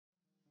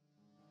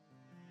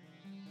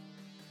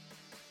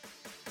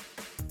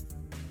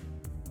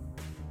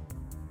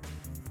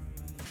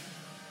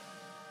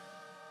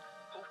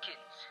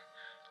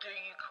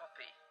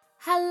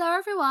Hello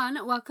everyone,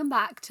 welcome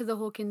back to the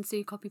Hawkins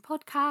Do Copy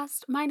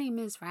podcast. My name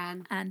is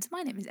Ren. And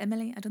my name is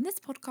Emily, and on this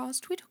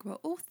podcast we talk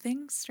about all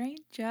things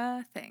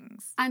Stranger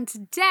Things. And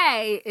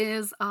today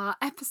is our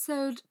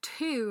episode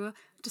 2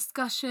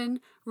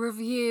 discussion,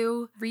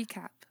 review,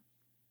 Recap.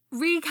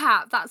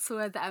 That's the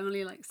word that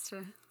Emily likes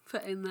to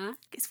put in there.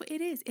 Guess what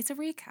it is? It's a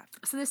recap.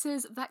 So this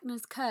is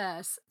Vecna's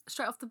Curse.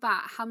 Straight off the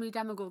bat, how many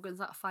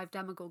Demogorgons out of 5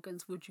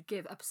 Demogorgons would you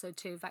give episode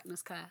 2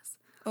 Vecna's Curse?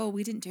 Oh,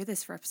 we didn't do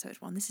this for episode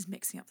 1. This is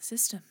mixing up the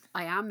system.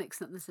 I am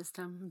mixing up the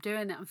system. I'm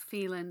doing it. I'm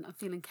feeling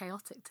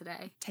chaotic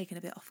today. Taken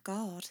a bit off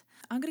guard.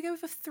 I'm going to go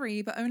with a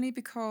 3, but only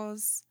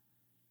because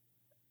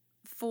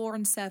 4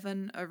 and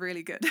 7 are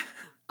really good.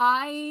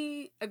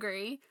 I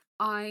agree.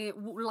 I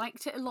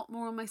liked it a lot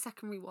more on my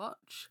second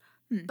rewatch,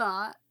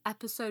 but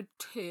episode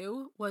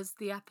 2 was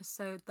the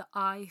episode that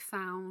I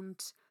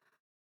found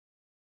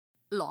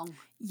long.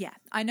 Yeah,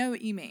 I know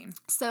what you mean.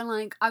 So,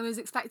 like, I was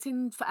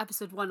expecting for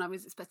episode 1, I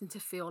was expecting to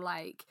feel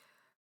like,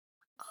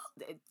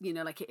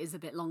 like it is a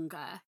bit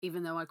longer,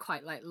 even though I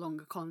quite like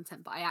longer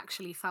content. But I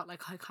actually felt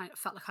like I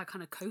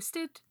kind of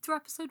coasted through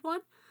episode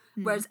 1.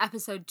 Whereas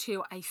episode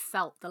 2, I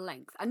felt the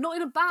length, and not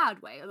in a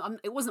bad way.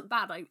 It wasn't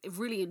bad. I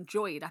really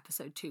enjoyed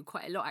episode 2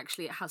 quite a lot.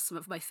 Actually, it has some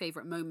of my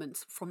favourite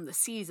moments from the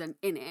season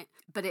in it.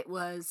 But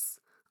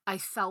I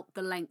felt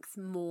the length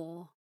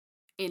more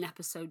in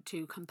episode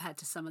 2 compared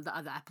to some of the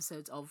other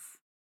episodes of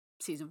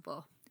season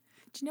 4.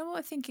 Do you know what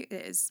I think it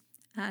is?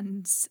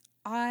 And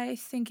I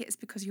think it's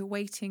because you're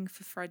waiting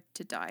for Fred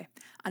to die.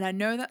 And I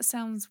know that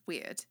sounds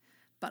weird,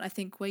 but I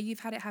think where you've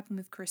had it happen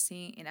with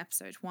Chrissy in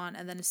episode 1,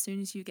 and then as soon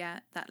as you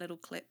get that little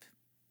clip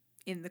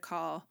in the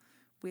car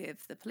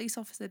with the police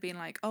officer being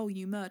like, oh,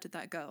 you murdered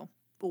that girl,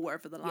 or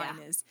wherever the line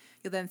is,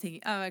 you're then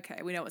thinking, oh,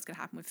 okay, we know what's going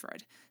to happen with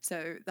Fred.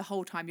 So the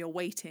whole time you're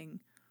waiting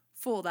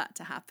for that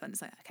to happen.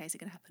 It's like, okay, is it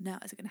going to happen now?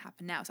 Is it going to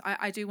happen now? So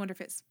I do wonder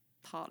if it's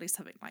partly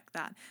something like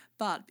that.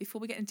 But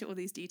before we get into all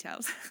these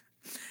details,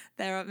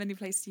 there are many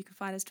places you can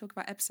find us talk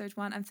about episode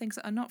 1 and things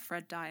that are not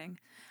Fred dying.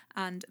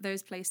 And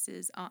those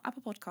places are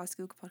Apple Podcasts,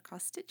 Google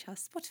Podcasts, Stitcher,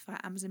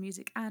 Spotify, Amazon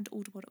Music, and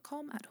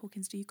Audible.com at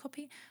Hawkins Do You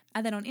Copy.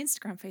 And then on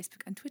Instagram,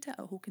 Facebook, and Twitter at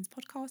Hawkins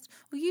Podcast,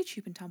 or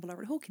YouTube and Tumblr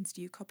at Hawkins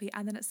Do You Copy.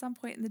 And then at some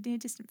point in the near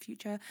distant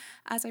future,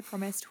 as I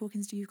promised,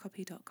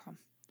 HawkinsDoYouCopy.com.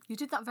 You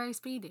did that very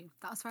speedy.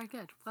 That was very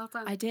good. Well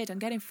done. I did. I'm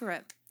getting through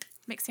it.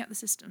 Mixing up the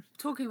system.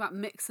 Talking about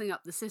mixing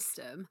up the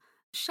system,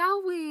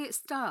 shall we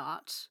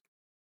start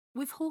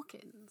with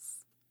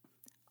Hawkins?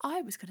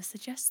 I was going to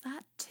suggest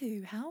that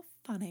too. How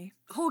funny.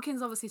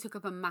 Hawkins obviously took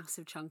up a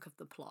massive chunk of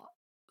the plot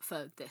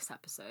for this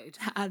episode.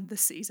 And the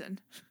season.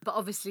 But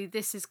obviously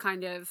this is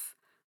kind of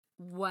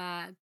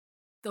where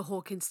the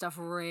Hawkins stuff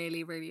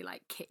really, really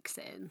like kicks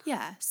in.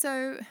 Yeah,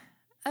 so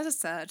as I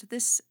said,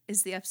 this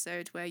is the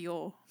episode where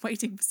you're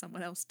waiting for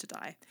someone else to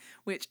die,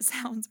 which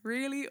sounds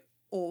really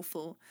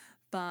awful,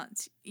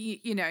 but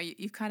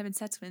you've kind of been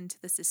settled into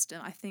the system.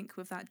 I think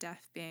with that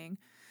death being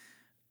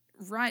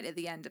right at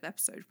the end of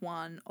episode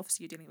 1,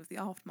 obviously you're dealing with the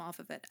aftermath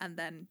of it, and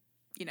then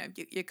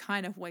you're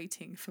kind of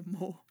waiting for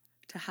more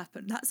to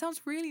happen. That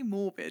sounds really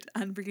morbid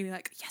and really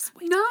like, yes,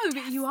 wait. No,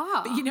 but you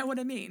are. But you know what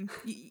I mean?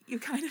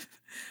 You're kind of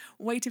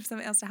waiting for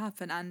something else to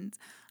happen, and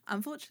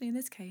unfortunately in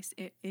this case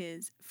it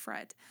is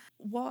Fred.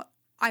 What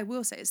I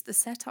will say is the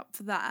setup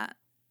for that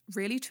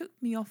really took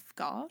me off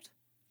guard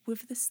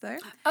with this though.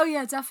 Oh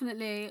yeah,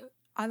 definitely.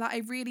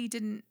 I really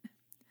didn't.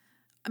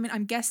 I mean,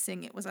 I'm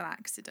guessing it was an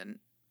accident.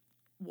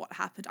 What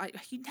happened?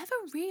 You never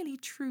really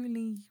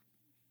truly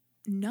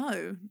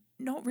know.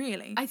 Not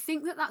really. I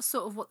think that's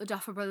sort of what the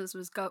Duffer Brothers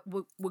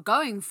were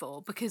going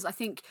for, because I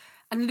think,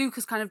 and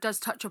Lucas kind of does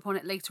touch upon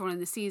it later on in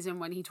the season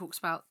when he talks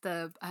about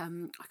the I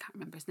can't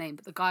remember his name,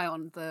 but the guy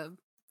on the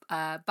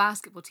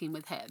basketball team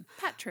with him.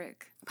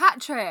 Patrick,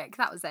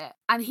 that was it.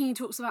 And he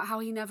talks about how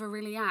he never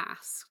really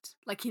asked.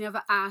 Like, he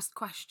never asked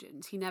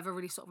questions. He never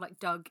really sort of like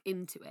dug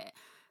into it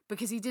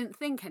because he didn't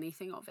think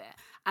anything of it.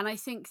 And I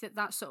think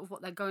that's sort of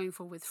what they're going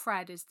for with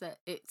Fred, is that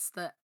it's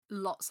that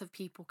lots of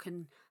people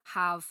can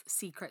have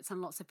secrets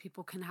and lots of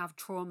people can have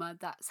trauma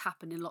that's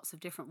happened in lots of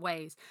different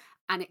ways.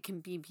 And it can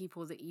be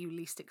people that you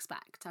least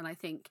expect. And I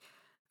think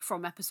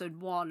from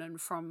episode 1 and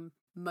from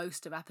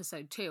most of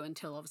episode 2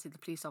 until obviously the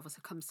police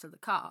officer comes to the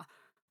car,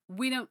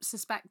 we don't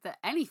suspect that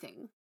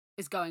anything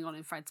is going on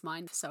in Fred's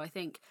mind. So I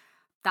think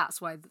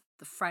that's why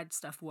the Fred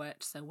stuff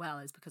worked so well,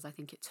 is because I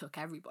think it took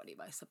everybody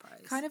by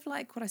surprise. kind of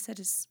like what I said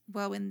as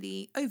well in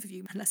the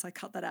overview, unless I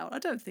cut that out. I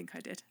don't think I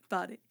did,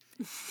 but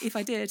if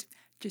I did,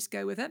 just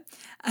go with it.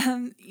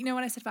 You know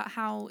what I said about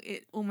how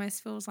it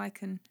almost feels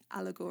like an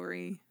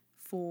allegory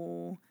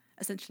for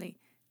essentially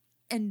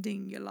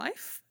ending your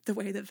life the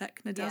way that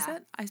Vecna does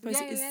it. I suppose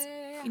it is,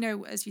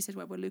 as you said,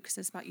 where Lucas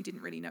says about you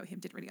didn't really know him,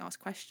 didn't really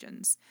ask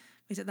questions.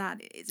 Is it that?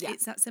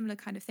 It's that similar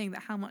kind of thing,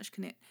 that how much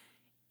can it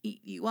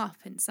eat you up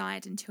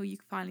inside until you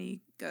finally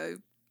go,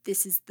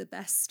 this is the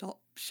best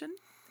option,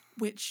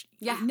 which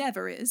it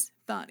never is,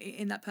 but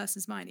in that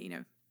person's mind,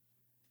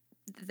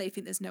 they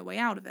think there's no way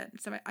out of it.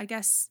 So I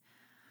guess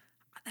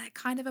that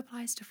kind of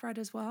applies to Fred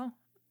as well,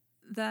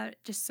 they're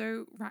just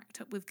so racked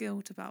up with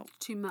guilt about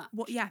Too much.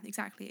 what. Yeah,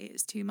 exactly.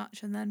 It's too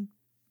much, and then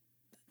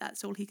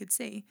that's all he could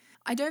see.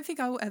 I don't think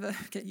I will ever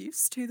get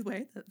used to the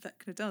way that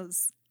Vecna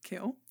does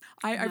kill.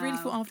 I really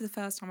thought after the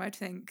first time I'd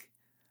think,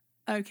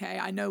 okay,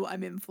 I know what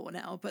I'm in for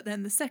now. But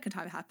then the second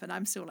time it happened,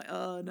 I'm still like,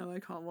 oh no, I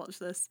can't watch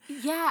this.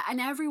 Yeah,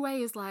 and every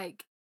way is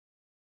like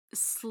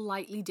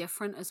slightly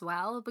different as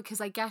well,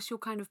 because I guess you're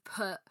kind of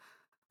put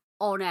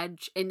on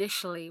edge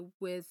initially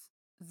with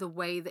the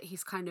way that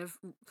he's kind of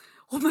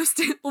almost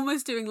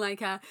doing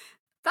like a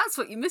 "that's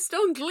what you missed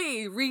on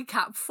Glee"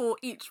 recap for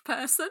each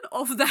person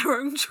of their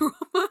own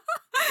trauma.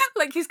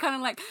 Like he's kind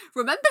of like,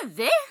 remember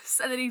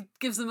this, and then he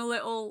gives them a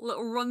little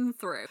run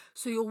through.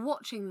 So you're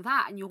watching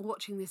that, and you're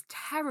watching this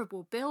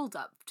terrible build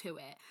up to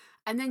it,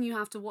 and then you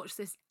have to watch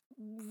this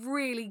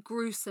really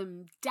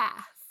gruesome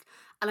death.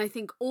 And I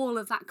think all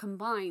of that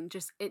combined,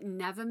 just it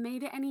never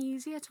made it any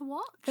easier to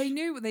watch. They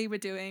knew what they were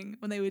doing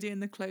when they were doing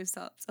the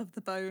close-ups of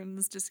the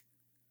bones just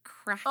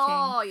cracking.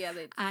 Oh yeah,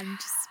 and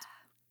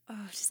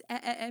just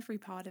every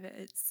part of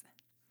it.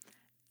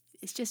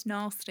 It's just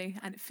nasty,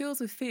 and it fills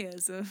with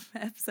fears of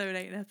episode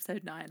 8 and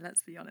episode 9.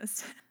 Let's be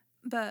honest.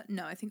 But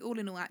no, I think all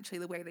in all, actually,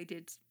 the way they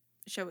did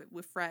show it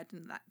with Fred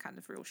and that kind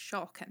of real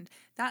shock, and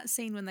that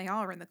scene when they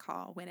are in the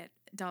car, when it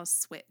does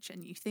switch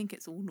and you think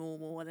it's all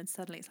normal, and then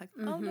suddenly it's like,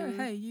 oh no,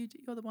 hey,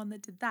 you're the one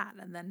that did that,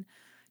 and then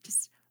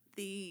just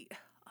the,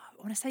 I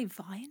want to say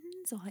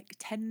vines or like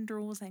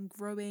tendrils and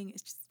growing.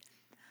 It's just,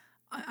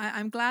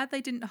 I'm glad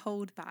they didn't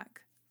hold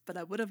back, but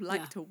I would have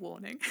liked a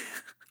warning.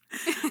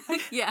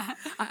 Yeah,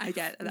 I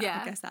get that. Yeah.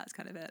 I guess that's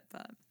kind of it,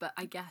 but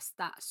I guess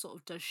that sort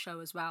of does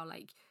show as well,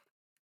 like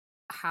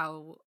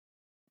how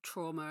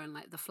trauma and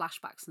like the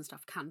flashbacks and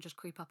stuff can just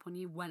creep up on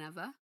you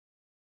whenever.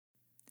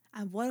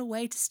 And what a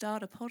way to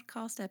start a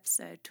podcast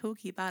episode,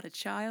 talking about a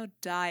child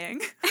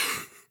dying.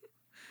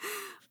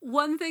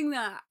 One thing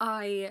that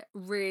I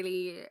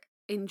really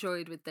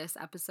enjoyed with this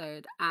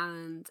episode,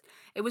 and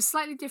it was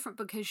slightly different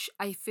because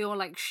I feel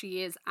like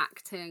she is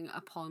acting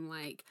upon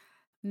like,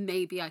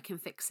 maybe I can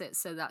fix it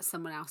so that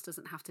someone else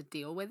doesn't have to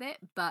deal with it.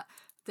 But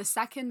the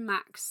second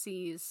Max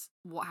sees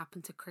what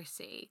happened to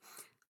Chrissy,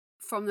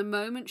 from the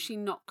moment she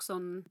knocks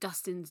on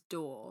Dustin's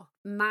door,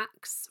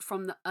 Max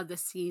from the other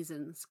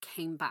seasons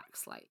came back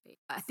slightly.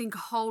 I think a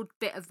whole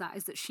bit of that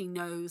is that she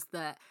knows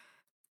that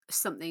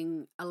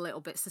something a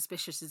little bit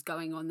suspicious is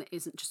going on that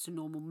isn't just a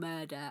normal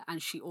murder,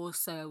 and she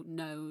also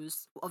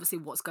knows obviously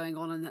what's going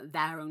on and that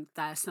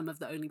they're some of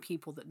the only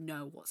people that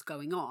know what's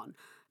going on.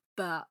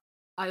 But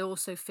I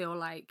also feel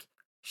like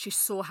she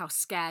saw how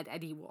scared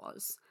Eddie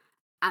was,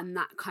 and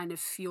that kind of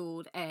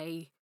fueled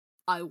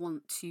I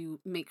want to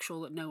make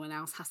sure that no one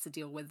else has to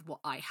deal with what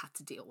I had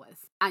to deal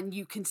with. And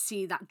you can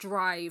see that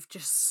drive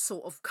just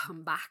sort of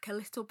come back a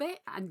little bit.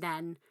 And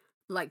then,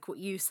 like what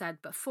you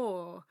said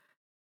before,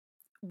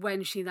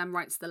 when she then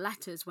writes the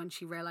letters, when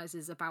she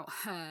realises about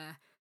her,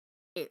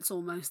 it's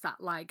almost that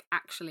like,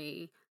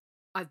 actually,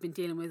 I've been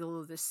dealing with all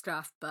of this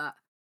stuff, but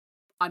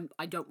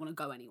I don't want to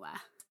go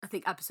anywhere. I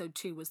think episode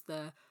 2 was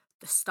the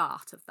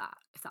start of that,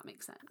 if that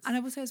makes sense. And I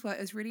will say as well, it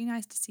was really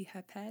nice to see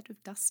her paired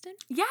with Dustin.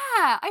 Yeah,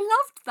 I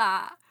loved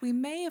that. We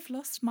may have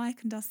lost Mike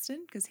and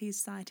Dustin because he's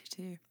decided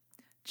to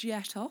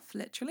jet off,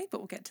 literally, but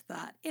we'll get to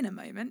that in a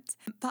moment.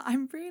 But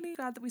I'm really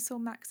glad that we saw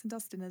Max and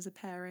Dustin as a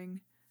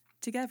pairing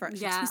together,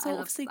 actually. Yeah, we saw I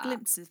loved obviously that.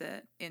 glimpses of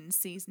it in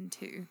season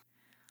 2.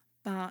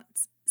 But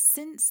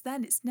since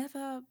then, it's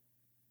never...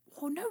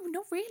 Well, no,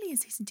 not really in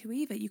season 2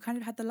 either. You kind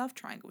of had the love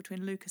triangle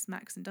between Lucas,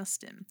 Max and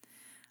Dustin.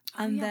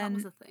 And then,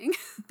 that was a thing.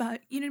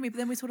 But you know what I mean? But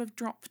then we sort of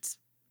dropped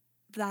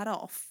that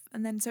off.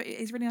 And then so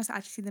it's really nice to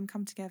actually see them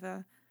come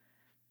together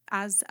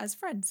as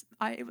friends.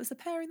 It was a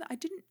pairing that I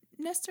didn't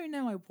necessarily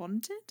know I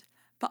wanted,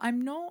 but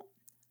I'm not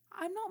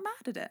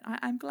mad at it.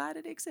 I'm glad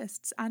it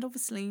exists. And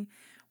obviously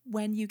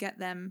when you get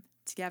them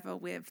together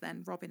with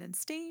then Robin and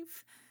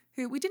Steve,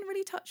 who we didn't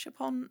really touch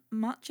upon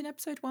much in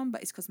episode 1,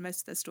 but it's because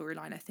most of their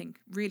storyline, I think,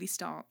 really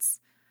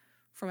starts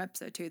from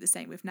episode 2, the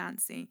same with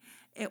Nancy.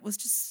 It was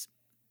just,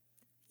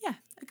 yeah,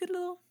 a good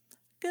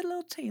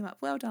little team up.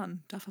 Well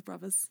done, Duffer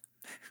Brothers.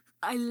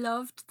 I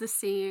loved the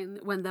scene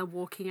when they're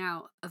walking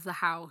out of the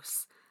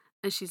house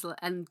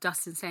and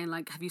Dustin's saying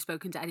like, have you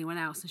spoken to anyone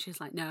else? And she's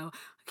like, no,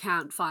 I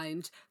can't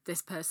find this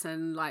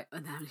person. Like,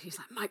 and then he's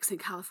like, Mike's in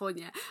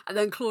California. And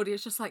then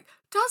Claudia's just like,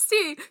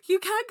 Dusty, you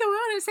can't go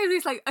out. And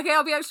he's like, okay,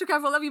 I'll be extra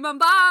careful. Love you, mum.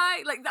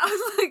 Bye. Like, that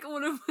was like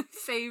one of my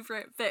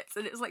favourite bits.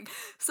 And it's like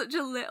such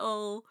a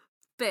little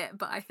bit,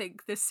 but I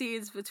think the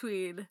scenes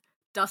between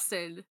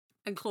Dustin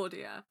and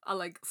Claudia are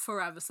like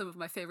forever some of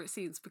my favourite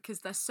scenes because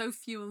they're so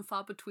few and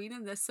far between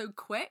and they're so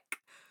quick.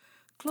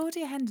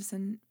 Claudia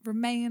Henderson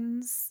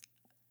remains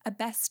a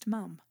best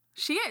mum.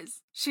 She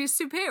is. She's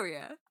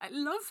superior. I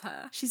love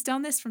her. She's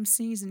done this from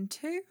season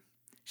 2.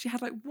 She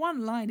had like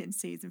one line in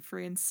season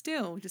 3 and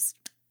still just...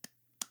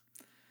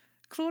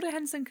 Claudia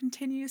Henderson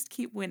continues to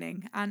keep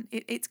winning, and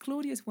it's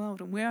Claudia's world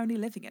and we're only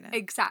living in it.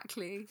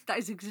 Exactly. That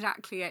is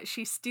exactly it.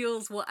 She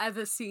steals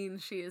whatever scene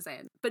she is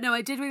in. But no,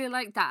 I did really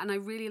like that, and I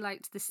really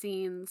liked the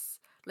scenes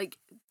like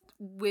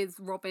with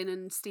Robin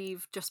and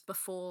Steve just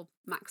before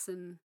Max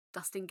and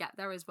Dustin get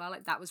there as well.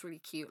 Like, that was really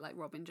cute. Like,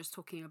 Robin just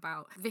talking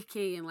about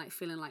Vicky and like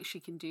feeling like she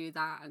can do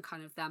that, and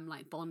kind of them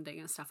like bonding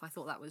and stuff. I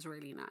thought that was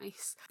really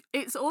nice.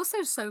 It's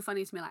also so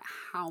funny to me like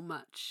how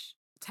much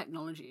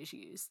technology is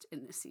used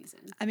in this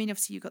season. I mean,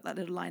 obviously you got that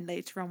little line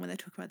later on when they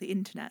talk about the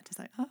internet. It's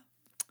like, oh,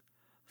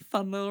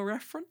 fun little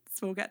reference.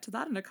 We'll get to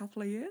that in a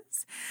couple of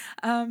years.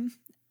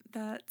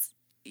 But,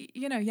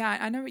 you know, yeah,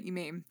 I know what you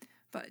mean.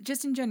 But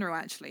just in general,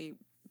 actually,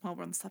 while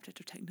we're on the subject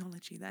of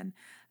technology then,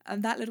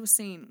 that little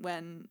scene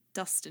when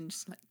Dustin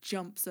just like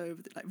jumps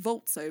over,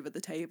 vaults over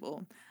the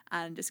table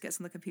and just gets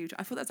on the computer,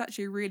 I thought that's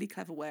actually a really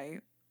clever way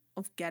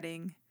of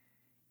getting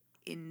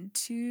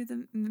into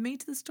the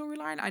meat of the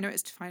storyline. I know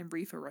it's to find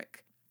Bree for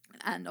Rick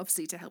and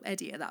obviously to help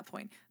Eddie at that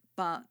point,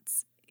 but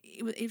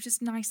it was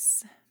just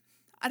nice.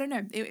 I don't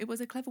know, it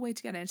was a clever way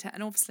to get into it,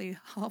 and obviously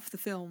half the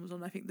films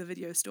on, I think, the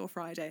Video Store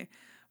Friday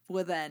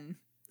were then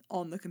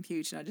on the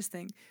computer, and I just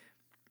think,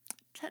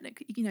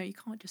 technically, you know, you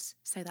can't just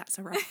say that's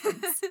a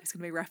reference. It's going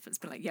to be a reference,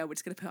 but like, yeah, we're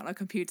just going to put it on a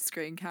computer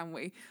screen, can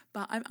we?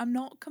 But I'm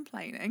not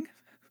complaining,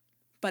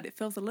 but it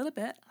feels a little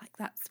bit like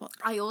that's what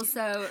I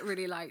also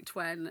really liked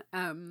when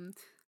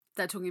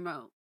they're talking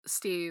about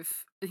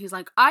Steve, and he's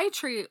like, I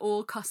treat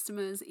all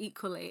customers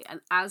equally, and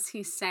as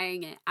he's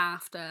saying it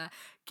after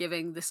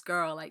giving this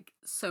girl like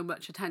so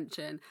much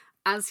attention,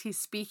 as he's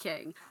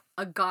speaking,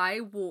 a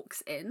guy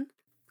walks in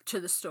to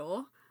the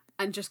store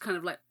and just kind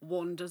of like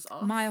wanders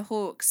off. Maya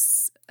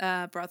Hawke's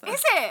brother.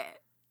 Is it?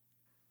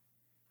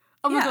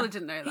 Oh my god, I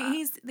didn't know that.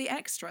 He's the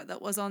extra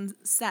that was on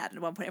set at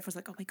one point. Everyone's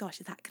like, oh my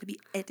gosh, is that going to be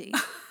Eddie?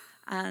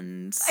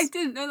 And I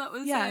didn't know that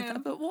was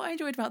him. But what I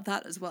enjoyed about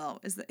that as well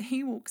is that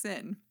he walks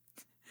in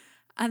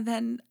and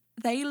then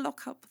they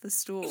lock up the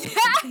store.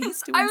 And he's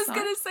still I was inside.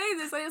 going to say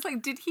this. I was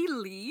like, did he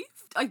leave?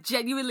 I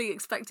genuinely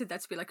expected there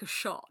to be like a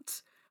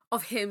shot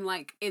of him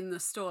like in the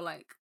store,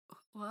 like,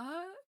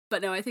 what?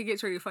 But no, I think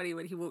it's really funny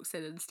when he walks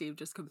in and Steve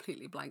just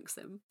completely blanks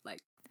him. Like,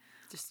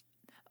 just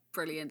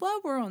brilliant. While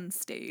we're on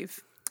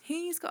Steve,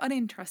 he's got an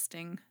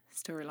interesting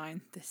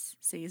storyline this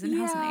season,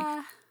 hasn't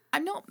he?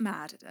 I'm not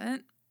mad at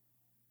it,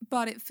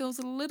 but it feels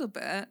a little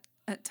bit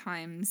at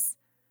times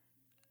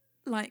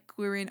like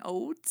we're in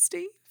old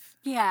Steve.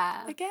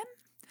 Yeah. Again.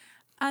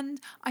 And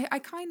I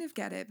kind of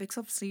get it, because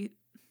obviously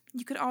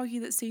you could argue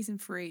that season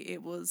 3,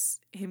 it was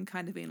him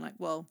kind of being like,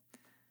 well,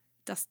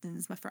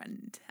 Dustin's my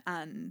friend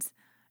and,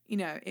 you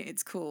know,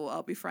 it's cool,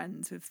 I'll be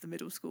friends with the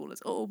middle schoolers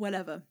or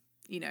whatever,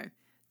 you know,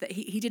 that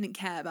he didn't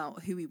care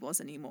about who he was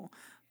anymore.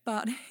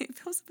 But it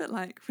feels a bit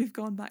like we've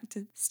gone back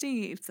to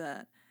Steve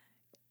that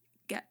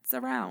gets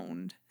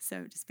around,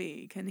 so to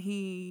speak, and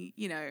he,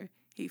 you know,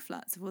 he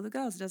flirts with all the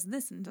girls, does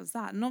this and does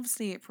that, and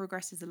obviously it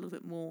progresses a little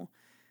bit more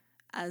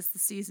as the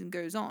season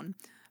goes on,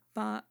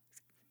 but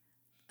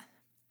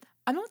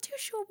I'm not too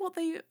sure what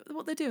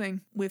they're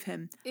doing with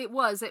him. It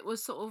was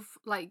sort of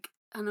like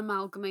an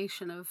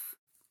amalgamation of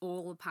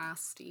all the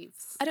past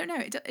Steves. I don't know,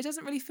 it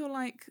doesn't really feel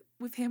like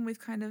with him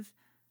we've kind of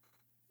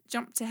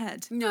jumped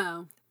ahead.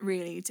 No.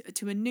 Really,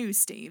 to a new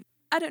Steve.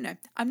 I don't know.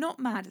 I'm not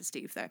mad at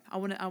Steve though. I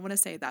want to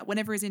say that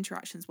whenever his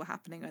interactions were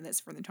happening, and that's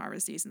for the entire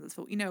season, I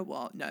thought, you know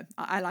what? No,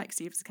 I like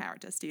Steve as a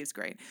character. Steve's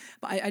great,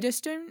 but I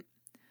just don't.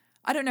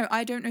 I don't know.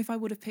 I don't know if I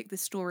would have picked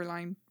this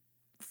storyline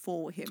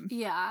for him.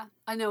 Yeah,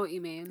 I know what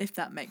you mean. If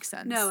that makes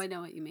sense. No, I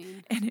know what you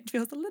mean. And it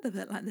feels a little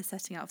bit like the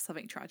setting out of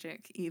something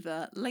tragic,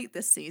 either late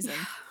this season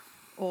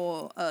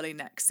or early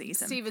next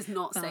season. Steve is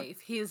not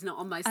safe. He is not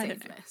on my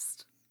safe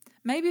list.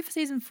 Maybe for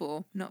season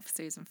 4, not for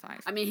season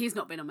 5. I mean, he's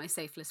not been on my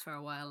safe list for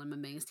a while. I'm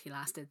amazed he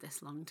lasted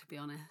this long, to be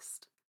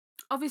honest.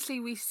 Obviously,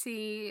 we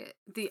see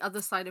the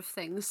other side of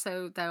things.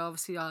 So they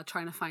obviously are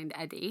trying to find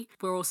Eddie.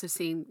 We're also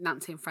seeing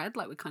Nancy and Fred,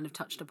 like we kind of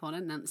touched upon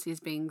it. Nancy is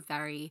being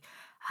very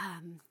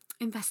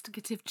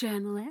investigative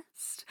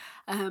journalist.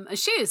 And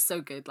she is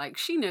so good. Like,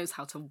 she knows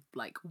how to,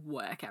 like,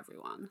 work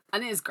everyone.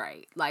 And it is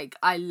great. Like,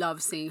 I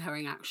love seeing her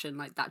in action,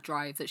 like, that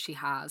drive that she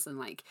has. And,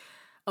 like,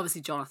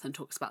 obviously Jonathan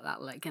talks about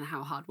that, like, and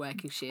how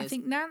hardworking she is. I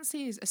think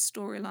Nancy is a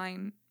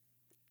storyline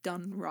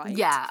done right.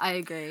 Yeah, I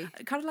agree.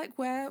 Kind of like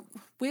where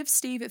with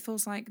Steve it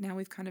feels like now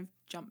we've kind of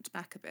jumped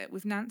back a bit.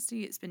 With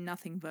Nancy it's been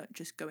nothing but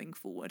just going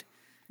forward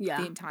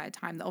the entire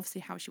time. That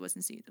obviously how she was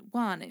in season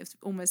 1, it was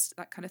almost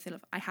that kind of thing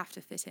of I have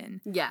to fit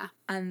in. Yeah.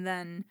 And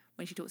then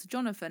when she talks to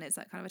Jonathan, it's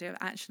that kind of idea of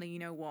actually, you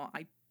know what,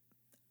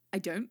 I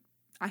don't.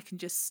 I can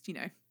just, you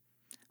know,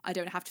 I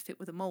don't have to fit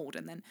with a mould.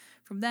 And then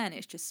from then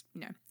it's just,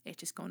 you know, it's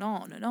just gone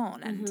on.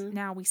 And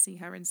now we see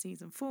her in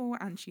season 4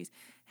 and she's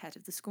head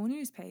of the school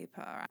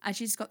newspaper. And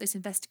she's got this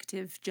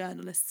investigative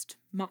journalist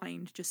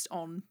mind just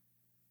on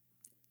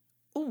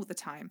all the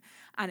time.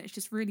 And it's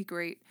just really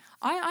great.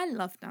 I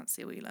love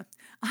Nancy Wheeler.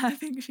 I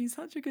think she's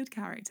such a good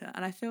character.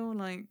 And I feel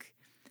like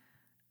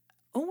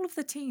all of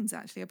the teens,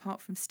 actually,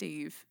 apart from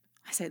Steve,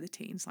 I say the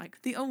teens,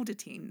 like the older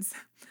teens,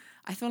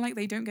 I feel like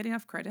they don't get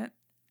enough credit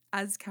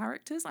as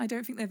characters. I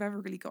don't think they've ever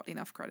really got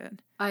enough credit.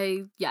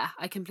 I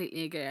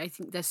completely agree. I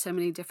think there's so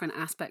many different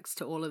aspects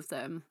to all of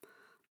them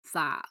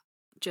that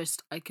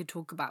just I could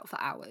talk about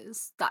for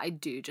hours that I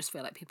do just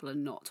feel like people are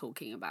not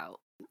talking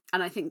about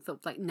And I think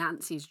that like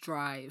Nancy's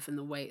drive and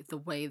the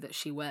way that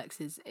she works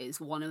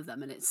is one of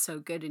them, and it's so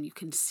good. And you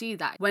can see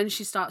that when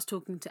she starts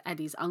talking to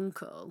Eddie's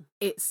uncle,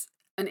 it's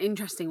an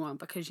interesting one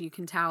because you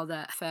can tell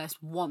that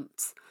first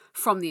want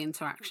from the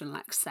interaction,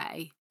 let's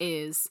say,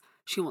 is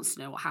she wants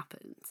to know what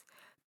happened.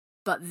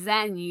 But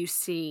then you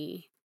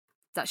see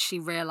that she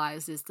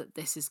realizes that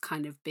this is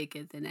kind of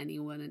bigger than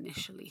anyone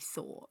initially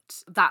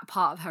thought. That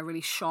part of her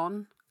really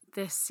shone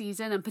this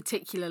season, and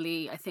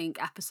particularly I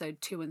think episode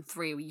 2 and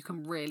 3, where you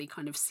can really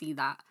kind of see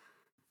that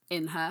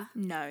in her.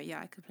 No, yeah,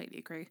 I completely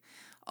agree.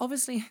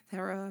 Obviously,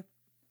 there are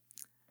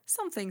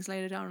some things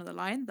later down the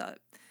line that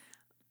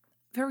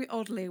very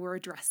oddly we're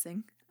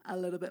addressing a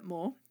little bit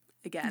more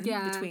again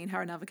between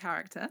her and another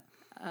character.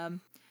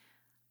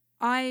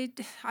 I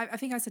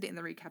think I said it in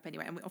the recap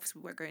anyway, and obviously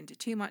we won't go into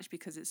too much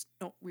because it's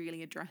not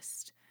really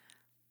addressed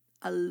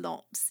a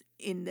lot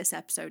in this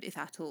episode, if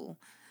at all.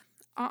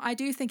 I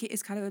do think it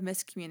is kind of a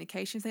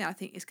miscommunication thing. I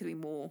think it's going to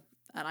be more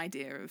an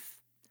idea of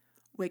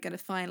we're going to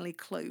finally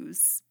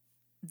close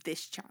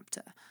this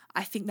chapter.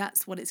 I think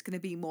that's what it's going to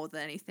be more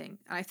than anything.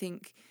 I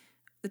think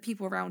the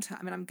people around her,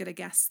 I mean, I'm going to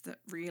guess that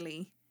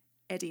really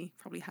Eddie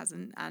probably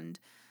hasn't, and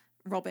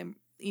Robin,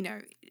 you know,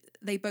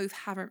 they both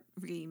haven't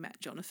really met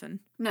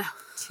Jonathan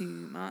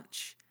too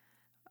much.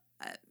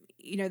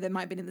 You know, they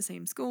might have been in the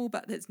same school,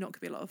 but there's not going to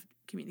be a lot of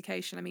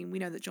communication. I mean, we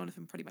know that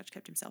Jonathan pretty much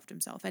kept himself to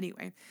himself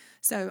anyway.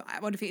 So I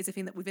wonder if it's a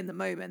thing that within the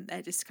moment,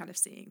 they're just kind of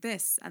seeing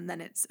this, and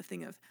then it's a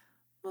thing of,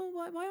 well,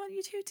 why aren't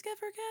you two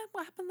together again?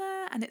 What happened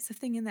there? And it's a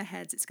thing in their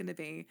heads. It's going to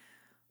be,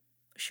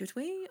 should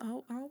we?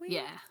 Are we?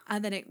 Yeah.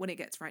 And then when it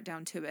gets right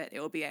down to it, it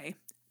will be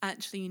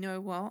actually, you know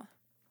what?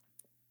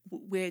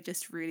 We're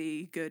just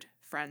really good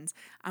friends,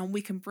 and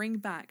we can bring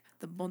back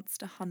the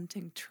monster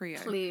hunting trio.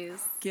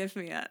 Please. Give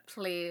me it.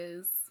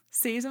 Please.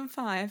 Season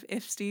 5,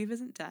 if Steve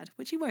isn't dead,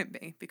 which he won't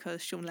be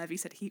because Sean Levy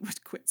said he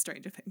would quit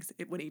Stranger Things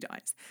when he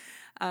dies.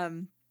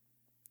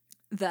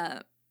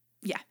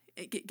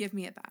 Give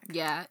me it back.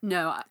 Yeah,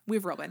 no.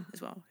 With Robin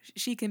as well.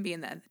 She can be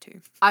in there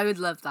too. I would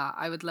love that.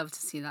 I would love to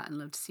see that and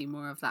love to see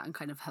more of that and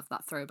kind of have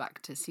that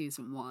throwback to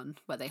season 1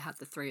 where they had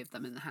the 3 of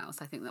them in the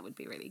house. I think that would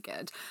be really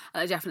good.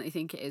 And I definitely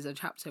think it is a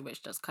chapter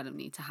which does kind of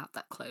need to have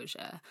that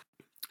closure.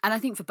 And I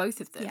think for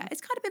both of them. Yeah,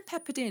 it's kind of been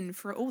peppered in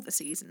for all the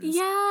seasons.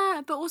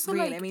 Yeah, but also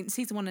really, I mean,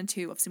 season 1 and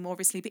 2, obviously more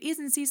obviously, but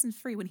even in season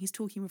 3 when he's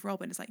talking with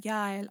Robin, it's like,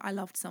 yeah, I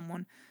loved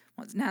someone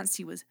once.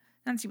 Nancy was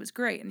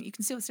great, and you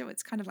can still see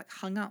it's kind of like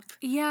hung up.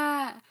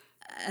 Yeah.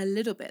 A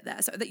little bit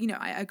there. So that, you know,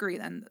 I agree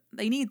then.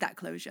 They need that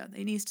closure.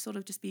 They need to sort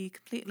of just be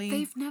completely...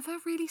 They've never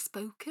really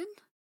spoken?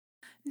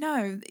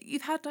 No,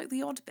 you've had like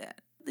the odd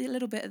bit, the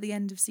little bit at the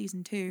end of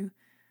season 2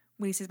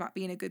 when he says about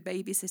being a good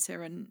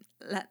babysitter and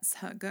lets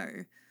her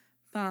go.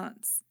 But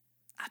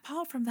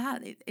apart from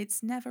that,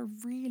 it's never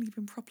really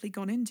been properly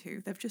gone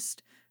into. They've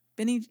just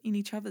been in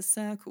each other's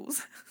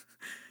circles,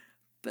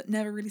 but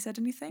never really said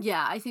anything.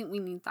 Yeah, I think we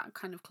need that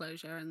kind of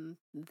closure, and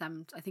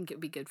them. I think it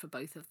would be good for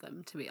both of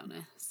them, to be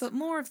honest. But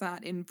more of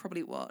that in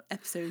probably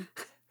episode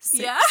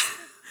 6? Yeah.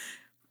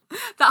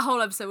 That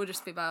whole episode will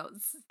just be about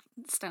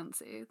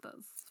Stancy.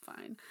 That's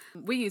fine.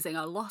 We're using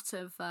a lot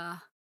of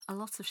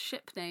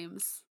ship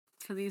names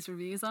for these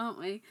reviews, aren't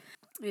we?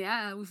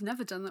 Yeah, we've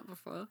never done that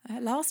before.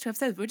 Last 2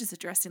 episodes, we're just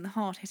addressing the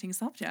hard-hitting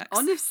subjects.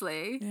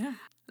 Honestly. Yeah.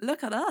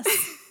 Look at us.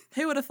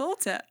 Who would have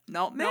thought it?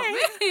 Not me. Not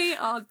me.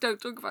 Oh, don't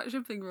talk about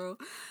shipping rule.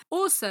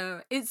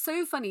 Also, it's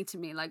so funny to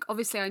me. Like,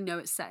 obviously, I know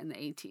it's set in the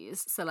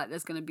 80s, so like,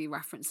 there's going to be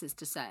references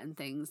to certain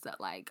things that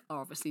like are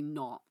obviously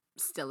not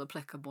still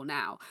applicable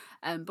now.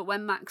 But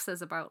when Max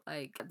says about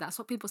like that's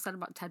what people said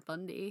about Ted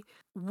Bundy,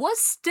 was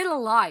still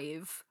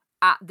alive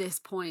at this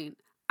point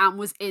and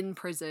was in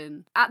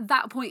prison at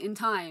that point in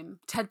time.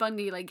 Ted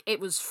Bundy, like, it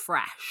was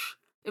fresh.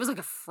 It was like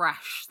a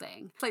fresh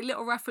thing. It's like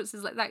little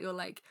references like that. You're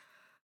like,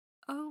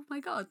 oh my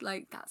god,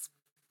 like that's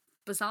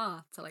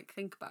bizarre to like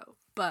think about.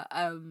 But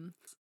I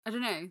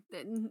don't know,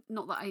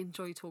 not that I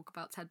enjoy talk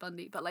about Ted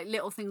Bundy, but like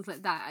little things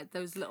like that,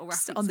 those little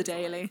references on the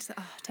daily. Like,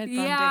 Ted Bundy.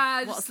 Yeah,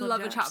 I just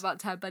love a chat about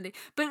Ted Bundy.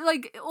 But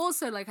like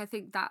also like I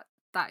think that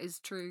is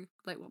true,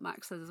 like what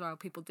Max says as well.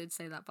 People did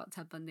say that about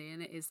Ted Bundy,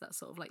 and it is that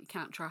sort of like you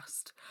can't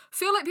trust. I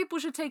feel like people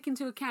should take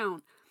into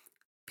account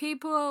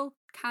people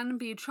can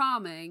be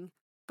charming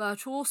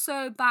but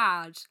also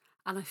bad.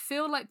 And I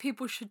feel like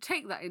people should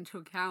take that into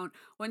account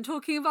when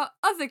talking about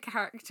other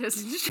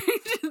characters in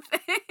Stranger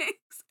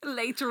Things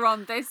later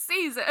on this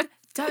season.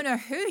 Don't know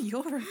who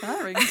you're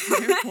referring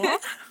to.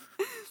 What?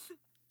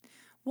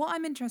 What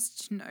I'm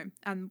interested to know,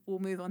 and we'll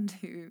move on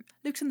to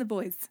Luke and the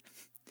boys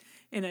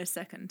in a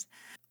second.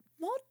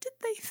 What did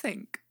they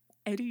think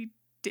Eddie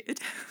did?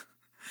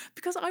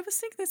 Because I was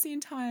thinking this the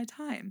entire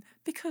time.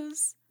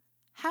 Because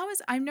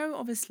I know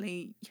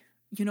obviously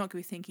you're not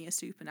going to be thinking a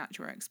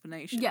supernatural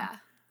explanation. Yeah.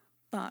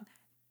 But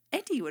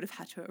Eddie would have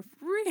had to have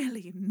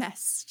really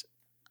messed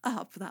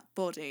up that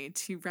body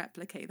to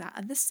replicate that.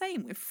 And the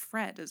same with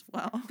Fred as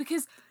well.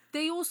 Because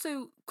they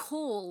also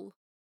call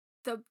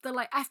the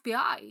like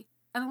FBI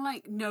and they're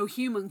like, no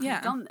human could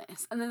have done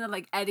this. And then they're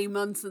like, Eddie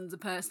Munson's a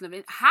person of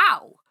it.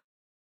 How?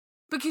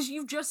 Because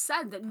you've just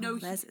said that no...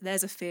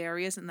 There's a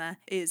theory, isn't there?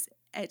 Is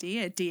Eddie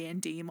a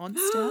D&D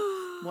monster?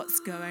 What's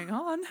going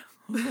on?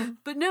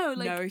 But no,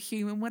 like... No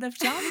human would have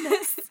done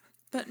this.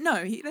 But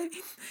no, he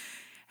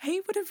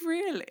would have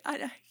really...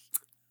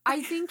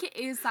 I think it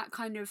is that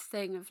kind of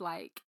thing of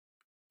like,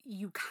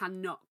 you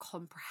cannot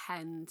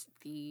comprehend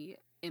the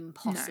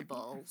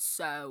impossible,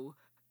 so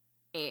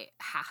it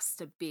has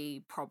to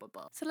be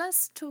probable. So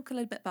let's talk a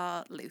little bit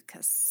about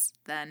Lucas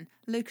then.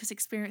 Lucas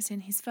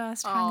experiencing his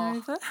first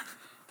hangover.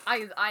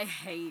 I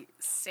hate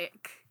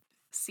sick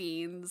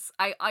scenes.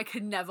 I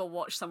could never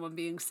watch someone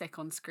being sick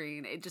on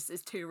screen. It just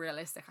is too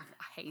realistic.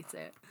 I hate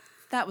it.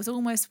 That was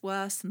almost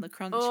worse than the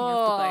crunching of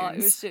the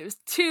bones. It was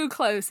too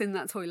close in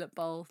that toilet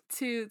bowl.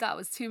 That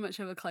was too much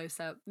of a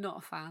close-up. Not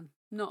a fan.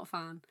 Not a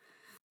fan.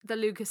 The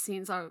Lucas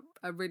scenes are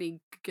a really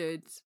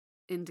good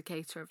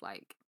indicator of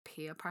like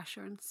peer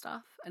pressure and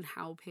stuff and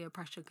how peer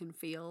pressure can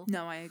feel.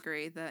 No, I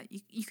agree that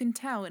you can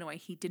tell in a way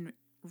he didn't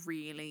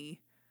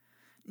really,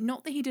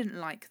 not that he didn't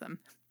like them,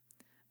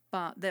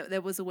 but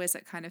there was always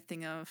that kind of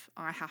thing of,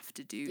 I have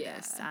to do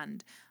this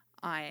and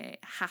I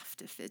have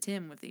to fit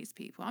in with these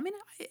people. I mean,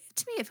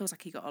 to me it feels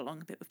like he got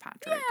along a bit with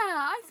Patrick. Yeah,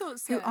 I thought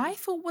so. Who I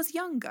thought was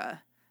younger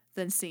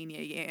than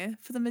senior year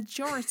for the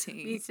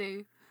majority Me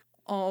too.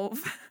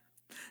 of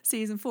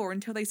season 4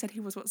 until they said he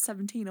was,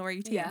 17 or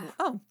 18. Yeah.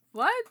 Oh.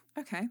 What?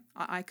 Okay.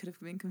 I could have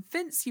been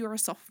convinced you were a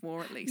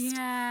sophomore at least.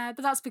 Yeah,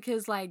 but that's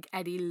because like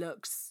Eddie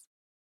looks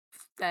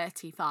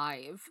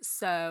 35,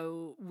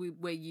 so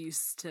we're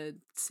used to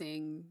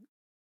seeing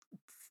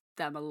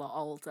them a lot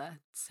older.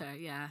 So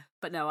yeah.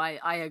 But no,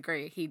 I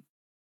agree. He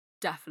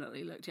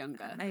definitely looked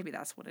younger. Maybe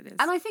that's what it is.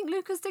 And I think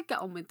Lucas did get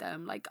on with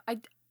them. Like I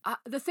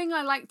the thing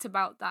I liked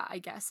about that, I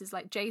guess, is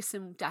like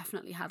Jason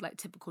definitely had like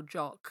typical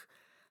jock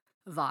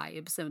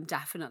vibes and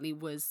definitely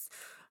was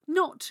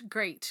not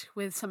great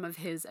with some of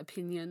his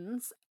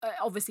opinions.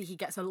 Obviously he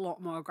gets a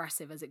lot more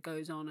aggressive as it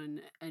goes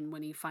on, and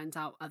when he finds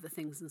out other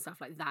things and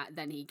stuff like that,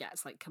 then he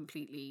gets like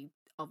completely,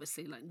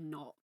 obviously, like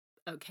not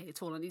okay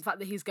at all. And the fact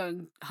that he's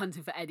going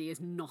hunting for Eddie is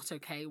not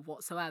okay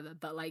whatsoever.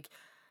 But like,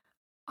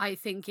 I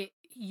think it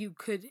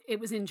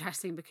was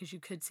interesting because you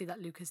could see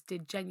that Lucas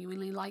did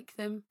genuinely like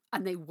them,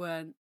 and they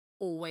weren't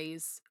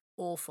always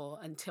awful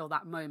until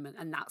that moment,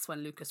 and that's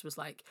when Lucas was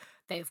like,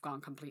 they've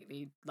gone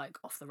completely like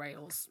off the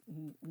rails.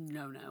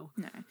 No.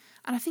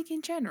 And I think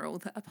in general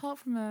that apart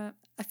from a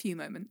few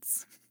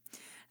moments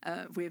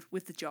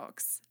with the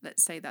jocks,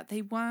 let's say that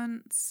they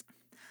weren't,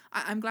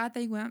 I'm glad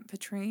they weren't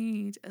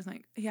portrayed as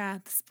like, yeah,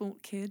 the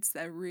sport kids,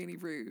 they're really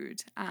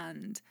rude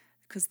and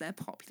because they're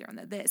popular and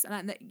they're this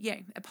and that. Yeah,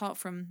 apart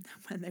from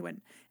when they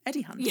went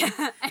Eddie hunting,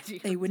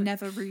 they were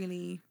never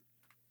really,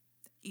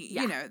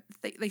 you know,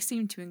 they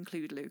seem to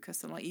include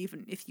Lucas, and like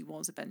even if he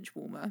was a bench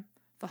warmer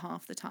for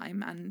half the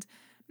time, and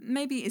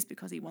maybe it is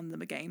because he won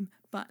them a game,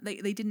 but they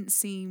didn't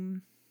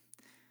seem,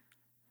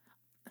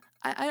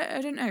 I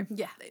don't know.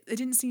 Yeah. They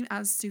didn't seem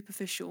as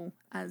superficial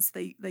as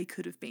they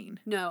could have been.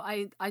 No,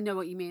 I know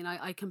what you mean.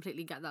 I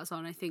completely get that. So,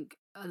 and I think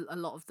a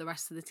lot of the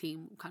rest of the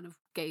team kind of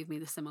gave me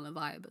the similar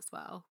vibe as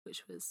well,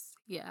 which was,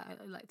 yeah,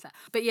 I liked that.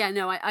 But yeah,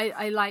 no,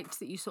 I liked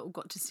that you sort of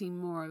got to see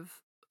more of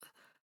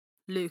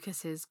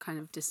Lucas's kind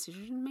of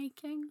decision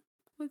making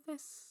with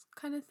this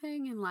kind of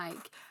thing, and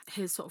like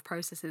his sort of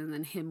processing, and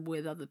then him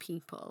with other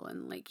people,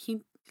 and like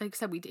he, like I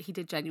said, he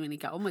did genuinely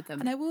get on with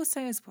them. And I will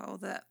say as well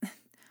that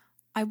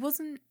I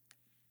wasn't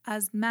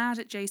as mad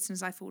at Jason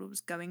as I thought it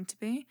was going to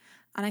be,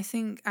 and I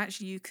think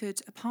actually you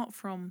could, apart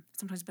from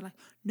sometimes be like,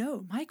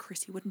 no, my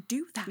Chrissy wouldn't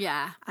do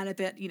that, and a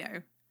bit, you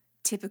know,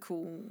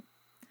 typical,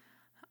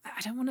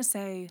 I don't want to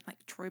say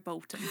like Troy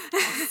Bolton,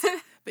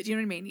 but you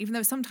know what I mean? Even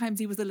though sometimes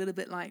he was a little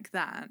bit like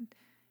that,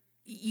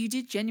 you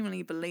did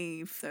genuinely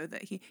believe, though,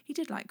 that he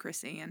did like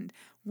Chrissy and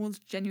was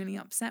genuinely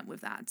upset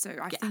with that. So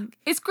I think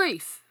it's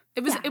grief.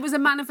 It was a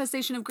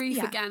manifestation of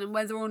grief again, and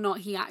whether or not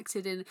he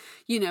acted in,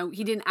 you know,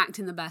 he didn't act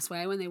in the best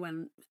way when they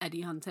went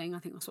Eddie hunting. I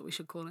think that's what we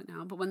should call it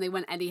now. But when they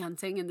went Eddie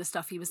hunting, and the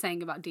stuff he was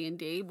saying about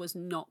D&D was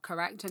not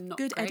correct and not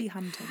good great. Eddie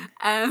hunting.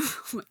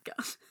 Oh my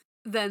god.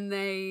 Then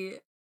they.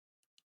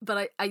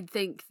 But I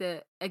think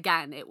that,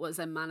 again, it was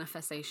a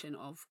manifestation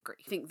of grief.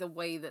 I think the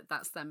way that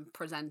that's then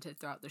presented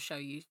throughout the show,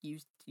 you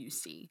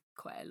see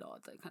quite a lot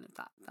of the kind of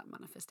that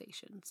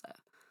manifestation. So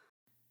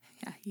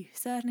yeah, you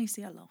certainly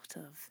see a lot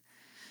of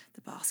the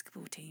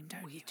basketball team,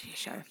 don't you, on the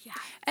show? Yeah.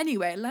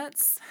 Anyway,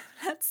 let's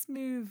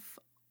move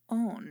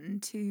on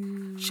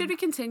to... Should we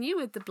continue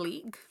with the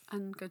bleak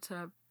and go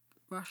to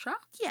Russia?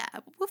 Yeah,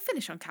 we'll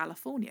finish on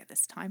California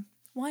this time.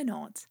 Why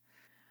not?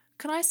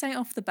 Can I say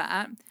off the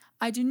bat,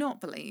 I do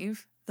not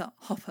believe that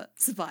Hopper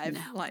survived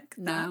like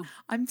that. No.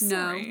 I'm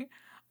sorry.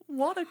 No.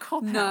 What a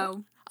cop-out.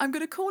 No. I'm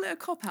going to call it a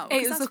cop-out.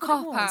 It was a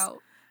cop-out.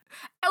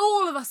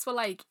 All of us were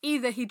like,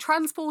 either he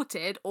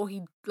transported, or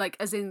he, like,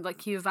 as in,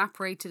 like, he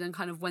evaporated and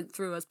kind of went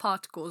through as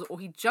particles, or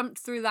he jumped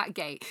through that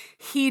gate.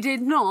 He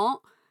did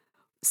not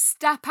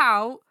step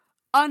out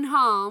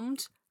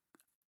unharmed,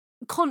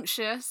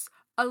 conscious,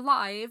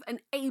 alive,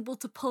 and able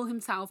to pull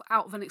himself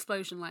out of an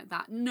explosion like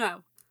that.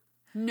 No.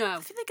 I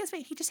think that gets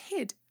me. He just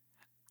hid.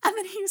 And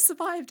then he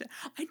survived it.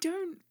 I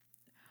don't...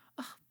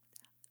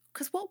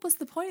 Because what was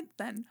the point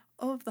then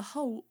of the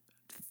whole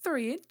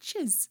 3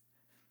 inches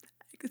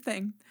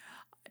thing?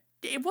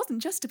 It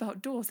wasn't just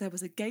about doors. There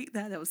was a gate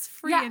there. There was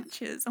 3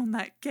 inches on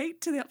that gate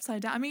to the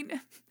upside down. I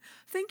mean,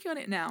 thinking on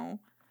it now,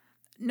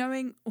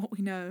 knowing what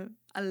we know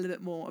a little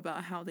bit more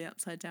about how the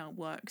upside down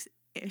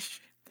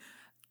works-ish,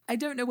 I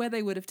don't know where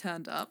they would have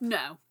turned up.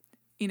 No.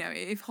 You know,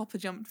 if Hopper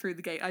jumped through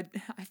the gate, I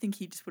think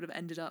he just would have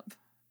ended up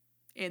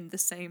in the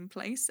same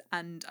place,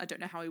 and I don't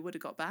know how he would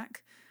have got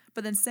back.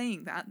 But then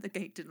saying that, the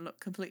gate didn't look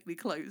completely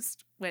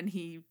closed when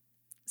he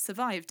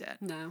survived it.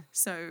 No.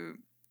 So,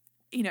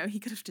 you know, he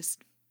could have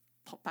just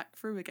popped back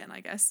through again,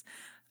 I guess.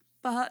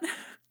 But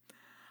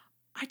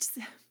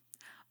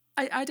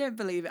I don't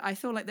believe it. I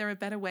feel like there are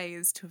better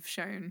ways to have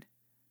shown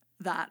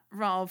that,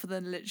 rather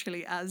than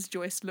literally as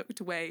Joyce looked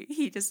away,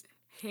 he just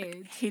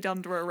hid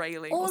under a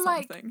railing or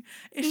something.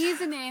 Like,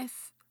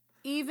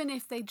 even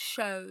if they'd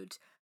showed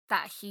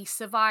that he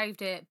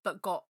survived it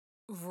but got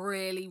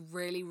really,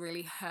 really,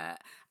 really hurt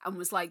and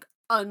was like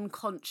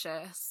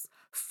unconscious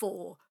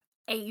for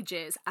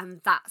ages,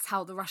 and that's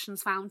how the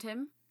Russians found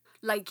him,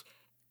 like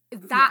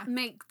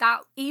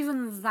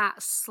even that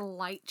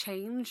slight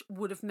change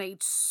would have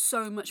made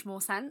so much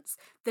more sense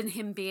than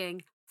him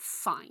being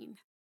fine.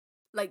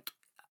 Like,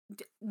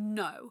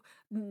 no,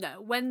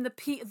 when the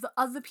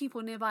other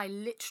people nearby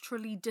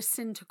literally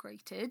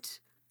disintegrated,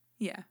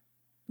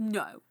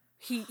 no,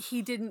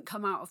 he didn't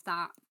come out of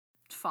that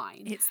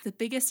fine. It's the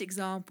biggest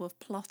example of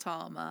plot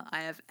armor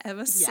I have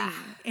ever seen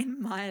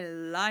in my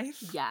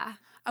life. Yeah.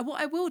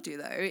 What I will do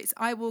though is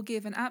I will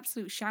give an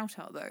absolute shout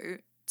out though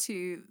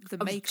to the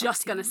makeup team. I was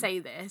just gonna say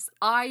this.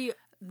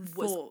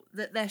 For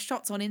their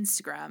shots on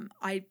Instagram.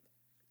 I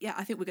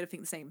think we're gonna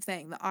think the same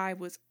thing. That I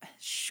was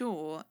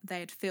sure they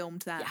had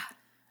filmed that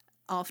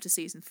after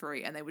season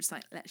 3, and they were just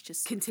like, let's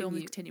just film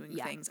the continuing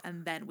things,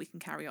 and then we can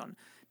carry on,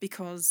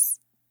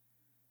 because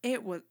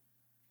it was.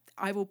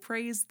 I will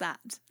praise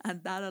that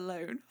and that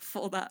alone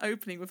for that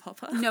opening with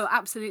Hopper. No,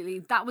 absolutely.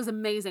 That was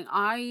amazing.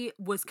 I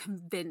was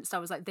convinced. I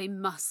was like, they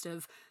must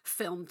have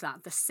filmed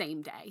that the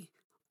same day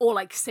or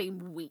like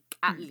same week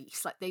at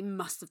least. Like, they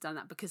must have done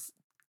that because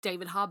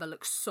David Harbour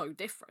looks so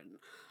different.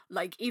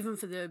 Like, even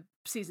for the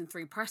season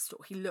 3 press tour,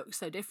 he looks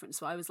so different.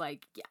 So I was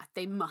like, yeah,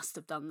 they must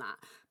have done that.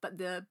 But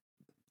the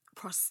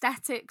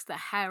prosthetics, the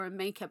hair and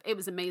makeup, it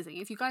was amazing.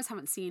 If you guys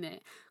haven't seen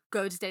it,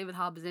 go to David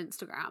Harbour's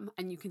Instagram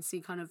and you can see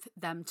kind of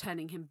them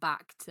turning him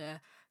back to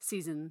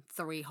season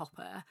 3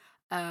 Hopper,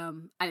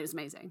 and it was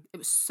amazing. It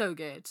was so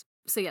good.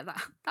 So yeah,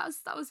 that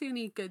was the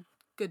only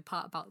good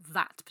part about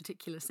that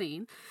particular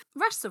scene.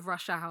 Rest of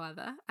Russia,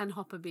 however, and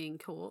Hopper being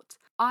caught,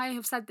 I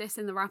have said this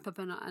in the wrap up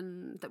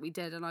and that we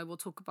did, and I will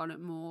talk about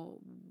it more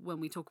when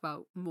we talk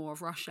about more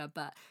of Russia,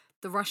 but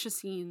the Russia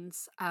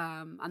scenes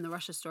and the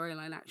Russia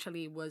storyline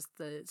actually was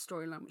the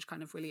storyline which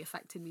kind of really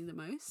affected me the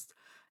most.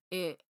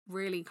 It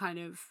really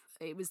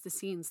it was the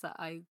scenes that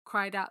I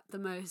cried at the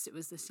most. It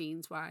was the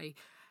scenes where I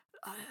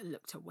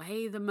looked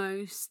away the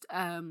most,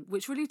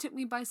 which really took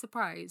me by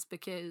surprise,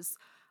 because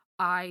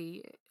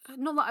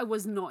not that I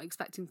was not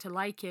expecting to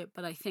like it,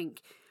 but I think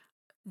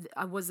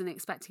I wasn't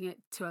expecting it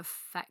to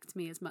affect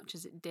me as much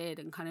as it did,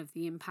 and kind of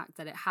the impact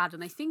that it had.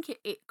 And I think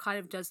it kind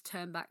of does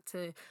turn back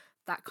to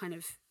that kind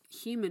of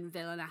human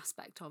villain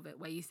aspect of it,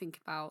 where you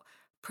think about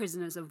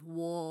prisoners of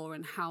war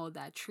and how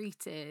they're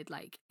treated.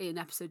 Like in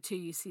episode 2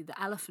 you see the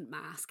elephant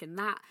mask, and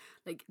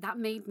that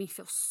made me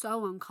feel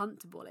so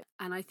uncomfortable.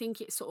 And I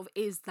think it sort of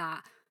is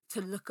that,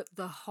 to look at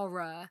the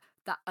horror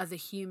that other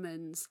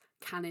humans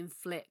can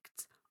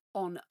inflict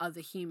on other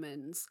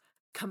humans,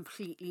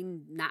 completely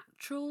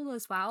natural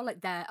as well.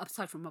 Like, they're,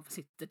 aside from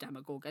obviously the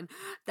Demogorgon,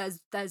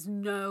 there's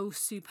no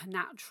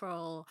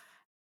supernatural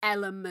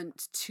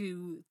element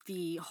to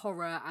the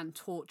horror and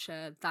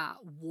torture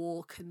that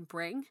war can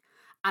bring.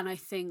 And I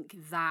think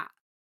that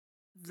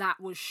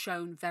was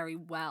shown very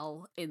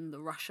well in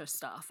the Russia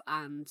stuff,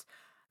 and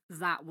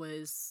that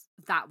was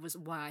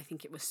why I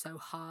think it was so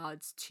hard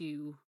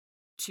to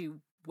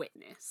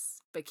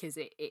witness, because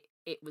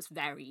it was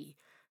very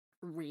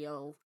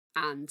real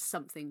and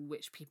something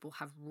which people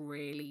have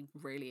really,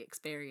 really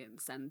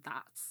experienced, and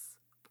that's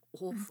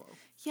awful.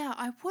 Yeah,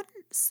 I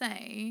wouldn't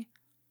say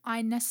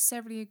I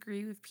necessarily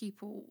agree with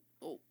people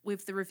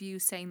with the review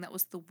saying that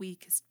was the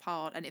weakest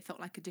part and it felt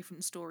like a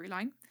different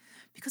storyline,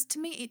 because to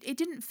me it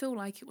didn't feel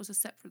like it was a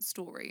separate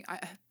story.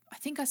 I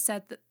think I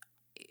said that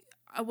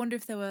I wonder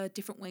if there were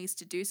different ways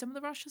to do some of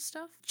the Russia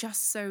stuff,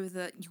 just so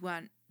that you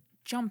weren't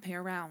jumping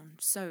around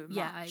so much.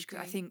 Yeah, I agree.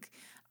 I think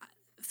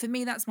for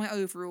me that's my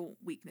overall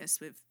weakness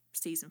with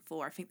season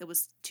 4. I think there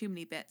was too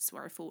many bits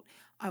where I thought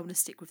I want to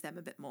stick with them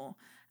a bit more,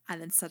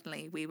 and then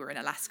suddenly we were in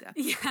Alaska,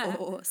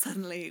 or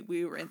suddenly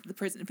we were in the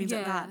prison and things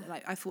like that.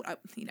 Like, I thought,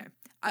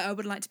 I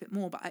would have liked a bit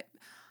more, but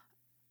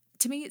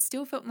to me it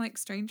still felt like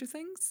Stranger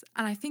Things,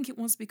 and I think it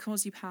was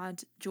because you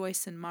had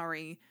Joyce and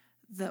Murray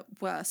that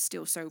were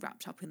still so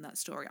wrapped up in that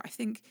story. I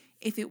think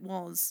if it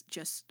was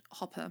just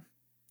Hopper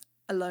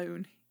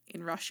alone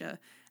in Russia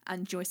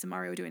and Joyce and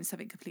Murray were doing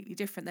something completely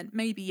different, then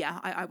maybe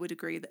I would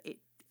agree that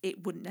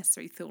it wouldn't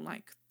necessarily feel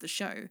like the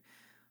show.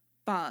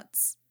 But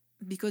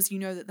because you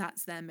know that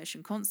that's their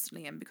mission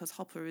constantly, and because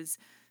Hopper is,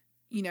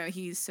 you know,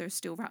 he's so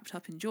still wrapped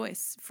up in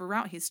Joyce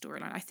throughout his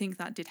storyline, I think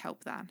that did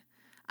help that.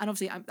 And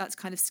obviously that's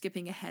kind of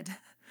skipping ahead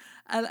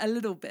a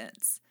little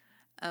bit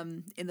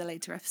in the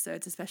later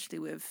episodes, especially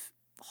with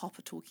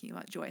Hopper talking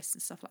about Joyce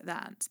and stuff like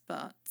that.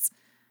 But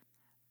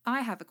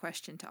I have a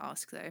question to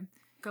ask, though.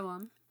 Go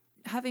on.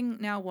 Having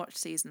now watched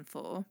season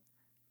 4,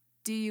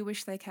 do you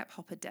wish they kept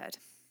Hopper dead?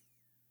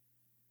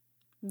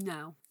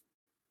 No.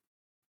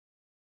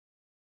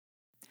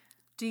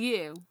 Do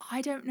you?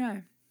 I don't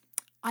know.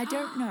 I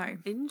don't know.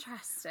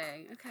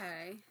 Interesting.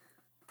 Okay.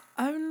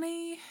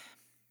 Only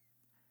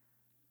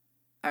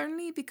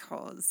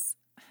because,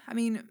 I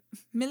mean,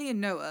 Millie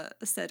and Noah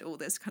said all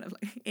this kind of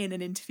like in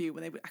an interview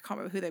when I can't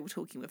remember who they were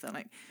talking with. They're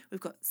like, we've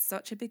got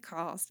such a big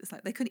cast. It's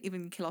like they couldn't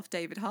even kill off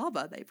David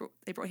Harbour. They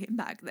brought him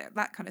back there,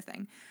 that kind of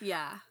thing.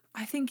 Yeah.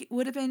 I think it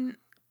would have been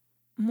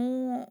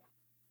more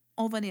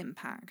of an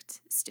impact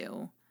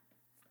still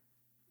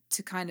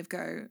to kind of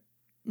go,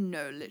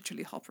 no,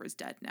 literally Hopper is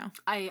dead now.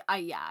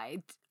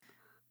 I'd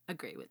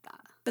agree with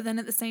that. But then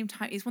at the same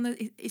time,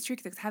 it's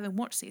tricky because having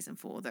watched season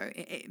 4, though,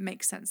 it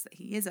makes sense that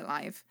he is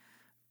alive.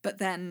 But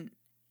then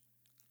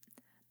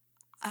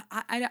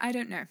I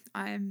don't know.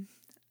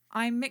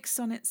 I'm mixed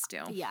on it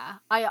still. Yeah,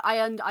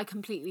 I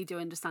completely do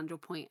understand your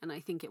point, and I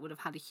think it would have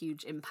had a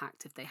huge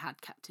impact if they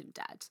had kept him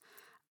dead,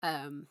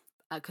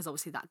 because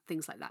obviously that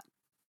things like that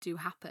do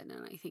happen,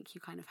 and I think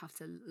you kind of have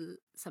to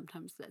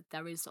sometimes that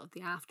there is sort of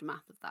the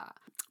aftermath of that.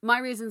 My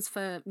reasons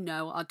for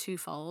no are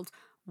twofold.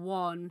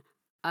 One,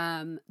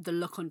 the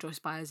look on Joyce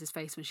Byers'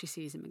 face when she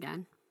sees him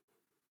again.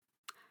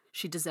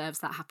 She deserves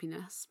that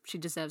happiness. She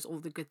deserves all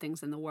the good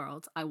things in the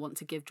world. I want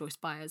to give Joyce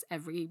Byers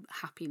every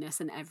happiness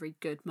and every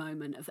good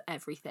moment of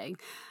everything.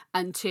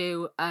 And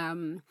two,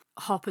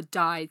 Hopper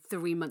died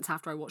 3 months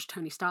after I watched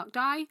Tony Stark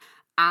die,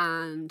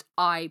 and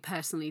I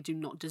personally do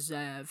not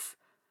deserve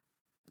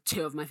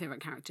 2 of my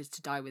favourite characters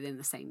to die within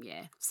the same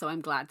year. So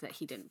I'm glad that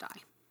he didn't die.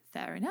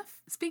 Fair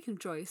enough. Speaking of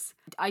Joyce,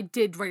 I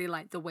did really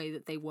like the way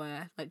that they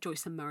were, like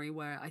Joyce and Murray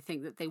were. I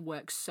think that they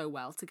work so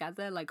well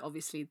together. Like,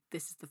 obviously,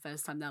 this is the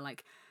first time they're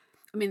like,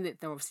 I mean,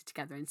 they're obviously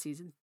together in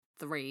season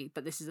 3,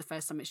 but this is the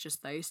first time it's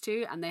just those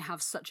two, and they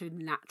have such a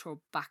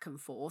natural back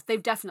and forth.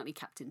 They've definitely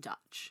kept in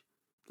touch.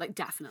 Like,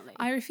 definitely.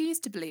 I refuse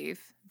to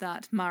believe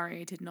that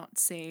Murray did not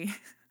see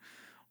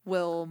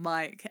Will,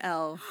 Mike,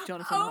 Elle,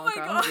 Jonathan Harker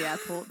at the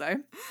airport,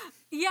 though.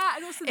 Yeah,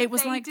 and also it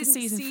was like the didn't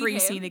season see 3 him.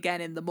 scene again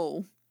in the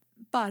mall.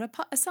 But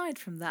aside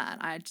from that,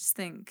 I just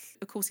think,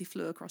 of course, he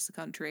flew across the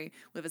country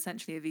with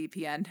essentially a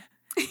VPN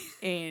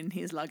in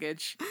his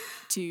luggage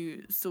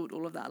to sort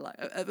all of that. Like,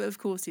 of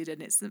course he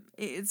did.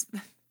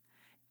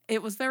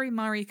 It was very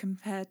Murray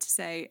compared to,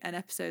 say, an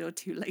episode or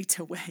 2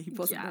 later where he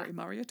wasn't very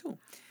Murray at all.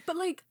 But,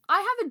 like, I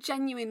have a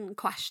genuine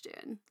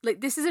question.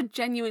 Like, this is a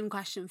genuine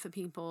question for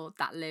people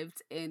that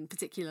lived in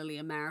particularly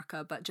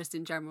America, but just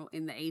in general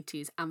in the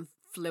 80s and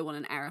flew on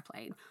an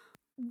airplane.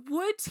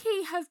 Would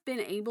he have been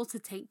able to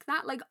take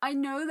that? Like, I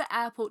know that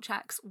airport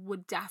checks were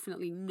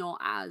definitely not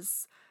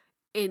as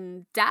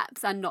in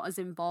depth and not as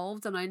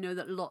involved, and I know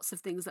that lots of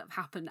things that have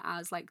happened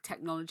as, like,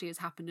 technology has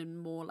happened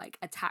and more, like,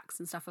 attacks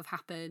and stuff have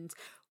happened.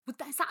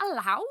 Is that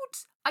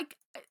allowed?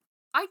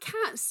 I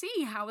can't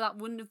see how that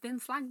wouldn't have been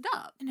flagged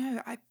up.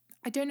 No,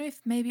 I don't know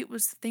if maybe it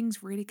was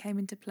things really came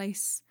into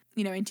place,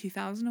 you know, in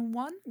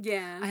 2001.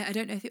 Yeah. I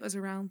don't know if it was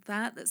around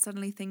that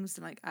suddenly things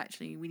are like,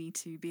 actually, we need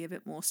to be a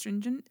bit more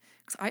stringent.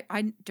 Because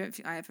I don't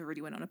think I ever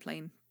really went on a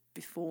plane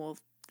before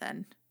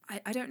then.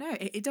 I don't know.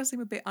 It does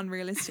seem a bit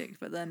unrealistic,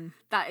 but then...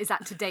 That is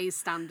at today's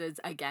standards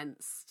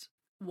against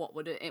what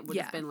would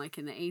have been like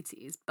in the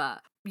 80s.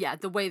 But yeah,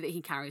 the way that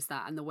he carries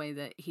that and the way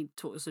that he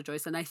talks to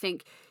Joyce, and I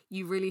think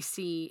you really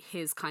see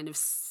his kind of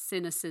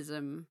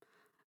cynicism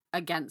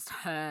against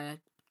her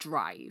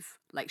drive.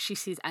 Like, she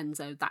sees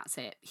Enzo, that's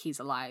it, he's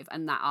alive,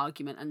 and that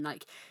argument, and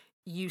like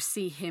you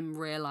see him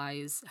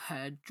realize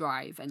her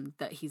drive and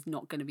that he's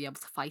not going to be able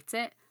to fight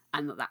it,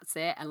 and that's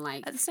it. And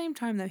like, at the same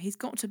time though, he's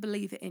got to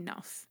believe it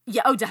enough.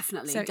 Yeah, oh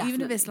definitely. So definitely.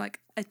 even if it's like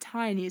a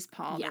tiniest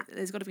part,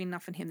 there's got to be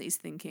enough in him that he's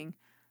thinking,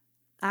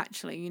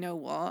 actually, you know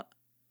what,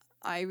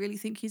 I really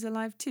think he's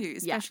alive too,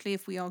 especially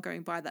if we are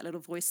going by that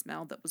little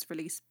voicemail that was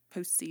released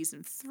post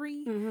season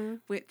 3,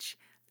 which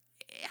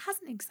it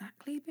hasn't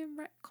exactly been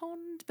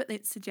retconned, but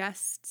it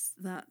suggests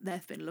that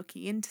they've been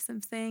looking into some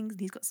things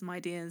and he's got some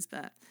ideas,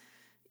 but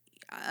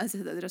as I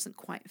said, that doesn't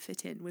quite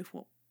fit in with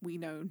what we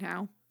know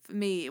now. For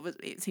me,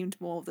 it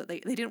seemed more that they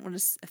didn't want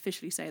to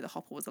officially say that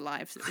Hopper was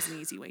alive, so it was an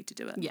easy way to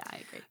do it. Yeah, I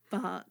agree.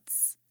 But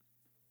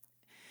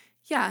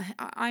yeah,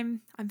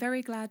 I'm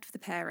very glad for the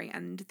pairing,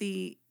 and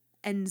the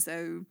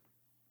Enzo,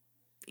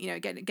 you know,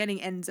 getting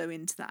Enzo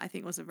into that, I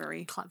think was a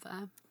very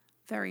clever,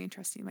 very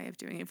interesting way of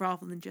doing it,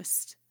 rather than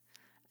just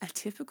a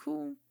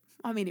typical,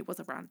 I mean, it was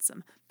a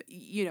ransom, but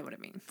you know what I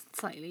mean.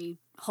 Slightly,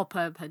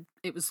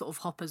 it was sort of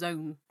Hopper's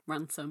own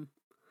ransom.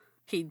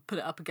 He'd put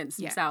it up against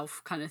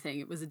himself kind of thing.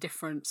 It was a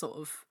different sort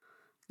of,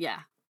 it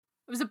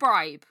was a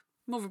bribe.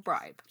 More of a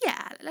bribe.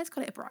 Yeah, let's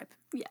call it a bribe.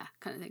 Yeah,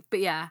 kind of thing. But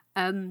yeah,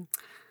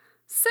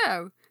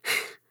 so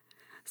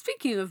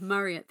speaking of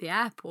Murray at the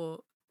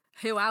airport,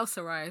 who else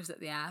arrives at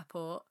the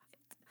airport?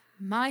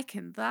 Mike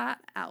in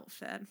that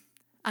outfit.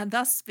 And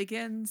thus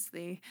begins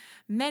the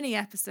many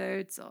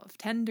episodes of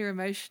tender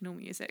emotional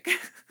music.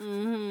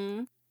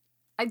 Mm-hmm.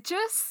 I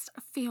just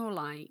feel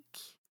like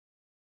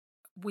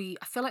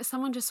I feel like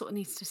someone just sort of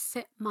needs to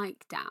sit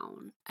Mike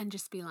down and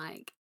just be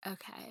like,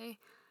 okay,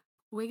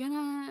 we're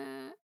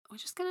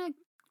just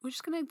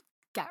gonna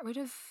get rid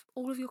of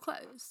all of your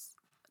clothes.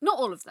 Not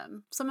all of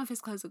them. Some of his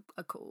clothes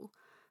are cool.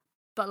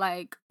 But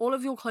like all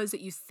of your clothes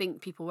that you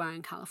think people wear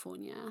in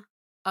California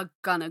are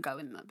gonna go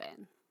in the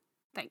bin.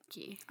 Thank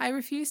you. I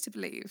refuse to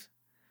believe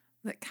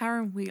that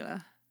Karen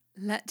Wheeler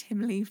let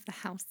him leave the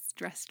house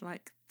dressed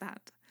like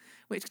that,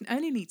 which can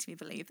only lead me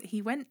to believe that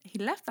he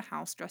left the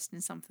house dressed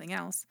in something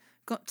else,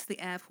 got to the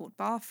airport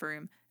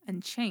bathroom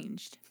and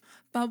changed.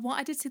 But what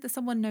I did see that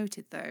someone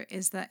noted though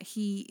is that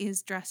he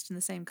is dressed in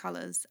the same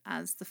colours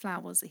as the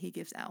flowers that he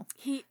gives Elle.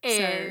 He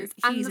is.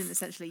 So he's in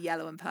essentially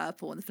yellow and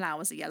purple, and the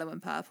flowers are yellow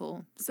and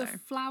purple. So the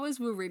flowers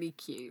were really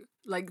cute.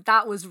 Like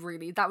that was a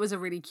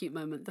really cute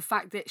moment. The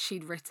fact that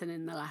she'd written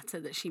in the letter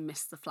that she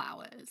missed the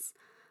flowers,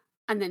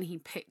 and then he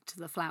picked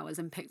the flowers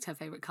and picked her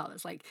favourite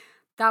colours. Like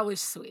that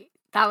was sweet.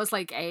 That was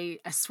like a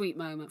sweet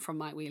moment from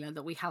Mike Wheeler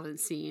that we haven't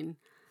seen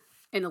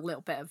in a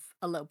little bit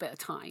of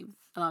time.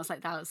 And I was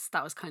like,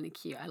 that was kind of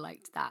cute. I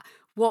liked that.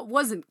 What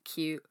wasn't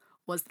cute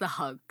was the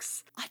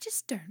hugs. I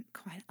just don't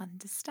quite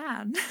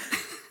understand.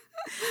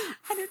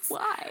 And it's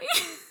why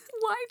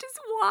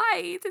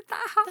did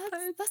that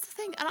happen? That's the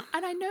thing.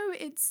 And I know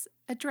it's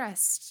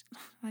addressed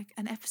like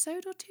an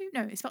episode or two.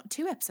 No, it's about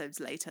 2 episodes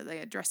later they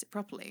address it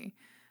properly.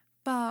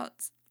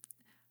 But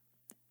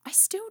I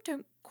still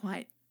don't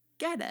quite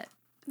get it.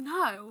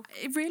 No.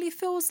 It really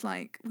feels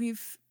like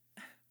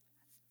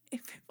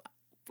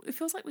it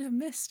feels like we've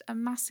missed a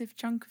massive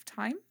chunk of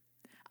time.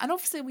 And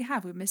obviously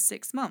we've missed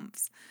 6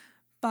 months.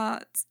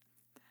 But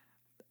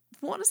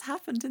what has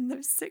happened in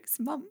those 6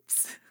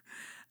 months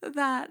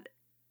that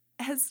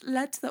has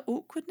led to the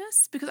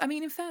awkwardness? Because, I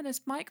mean, in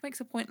fairness, Mike makes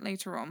a point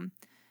later on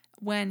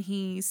when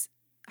he's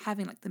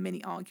having like the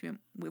mini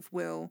argument with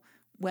Will,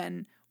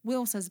 when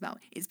Will says about,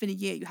 it's been a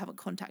year, you haven't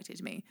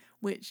contacted me,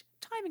 which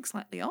timing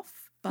slightly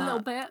off. But a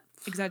little bit.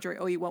 Exaggerate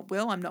all you want,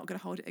 Will. I'm not going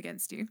to hold it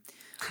against you.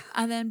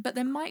 But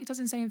then Mike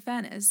doesn't say, in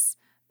fairness,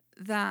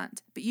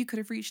 that, but you could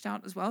have reached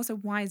out as well. So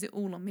why is it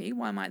all on me?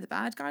 Why am I the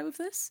bad guy with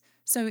this?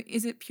 So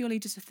is it purely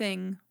just a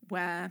thing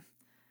where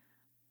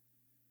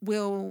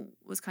Will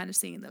was kind of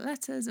seeing the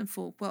letters and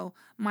thought, well,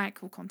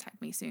 Mike will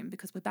contact me soon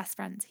because we're best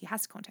friends. He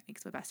has to contact me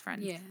because we're best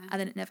friends. Yeah. And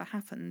then it never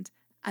happened.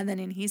 And then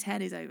in his head,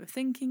 he's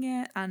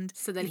overthinking it. And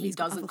so then he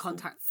doesn't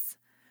contact thoughts.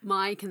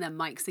 Mike, and then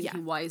Mike's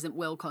thinking, why isn't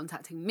Will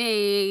contacting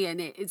me?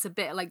 And it's a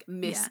bit like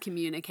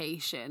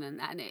miscommunication,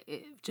 and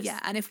it just...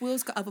 Yeah, and if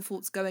Will's got other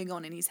thoughts going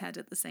on in his head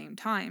at the same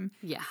time,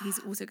 yeah, he's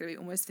also going to be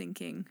almost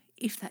thinking,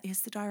 if that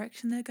is the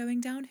direction they're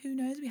going down, who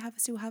knows? We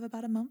still have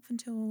about a month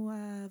until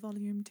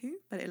volume 2,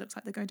 but it looks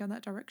like they're going down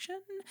that direction.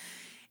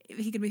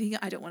 He could be thinking,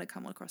 I don't want to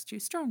come across too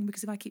strong,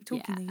 because if I keep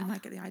talking, then you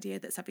might get the idea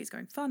that somebody's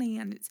going funny,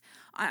 and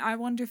I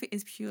wonder if it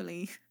is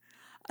purely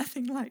a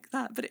thing like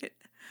that, but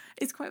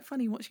it's quite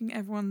funny watching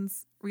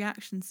everyone's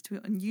reactions to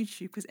it on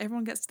YouTube, because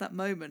everyone gets to that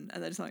moment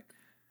and they're just like,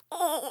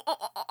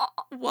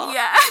 what?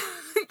 Yeah.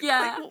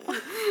 Yeah.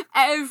 Like,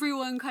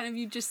 everyone kind of,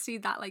 you just see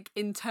that like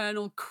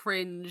internal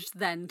cringe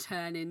then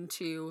turn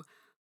into,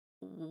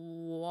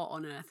 what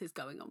on earth is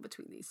going on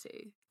between these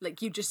two?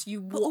 Like you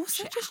watch but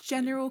also it just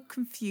happen. general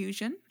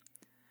confusion.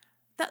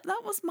 That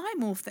was my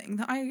more thing,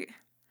 that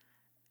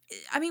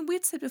I mean,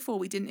 we'd said before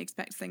we didn't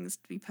expect things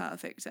to be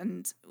perfect,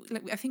 and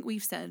like I think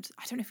we've said,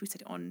 I don't know if we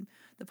said it on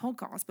the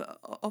podcast, but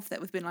off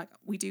that we've been like,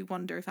 we do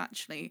wonder if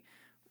actually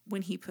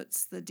when he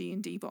puts the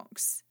D&D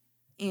box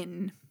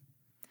in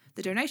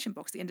the donation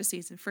box at the end of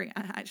season 3,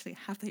 actually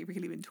have they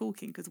really been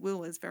talking? Because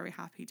Will is very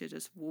happy to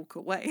just walk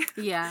away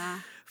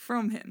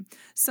from him.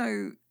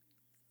 So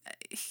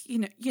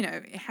you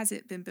know, has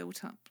it been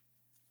built up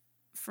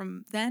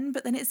from then?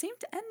 But then it seemed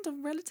to end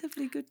on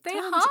relatively good terms.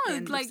 They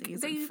hug, like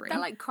they're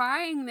like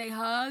crying, they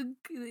hug.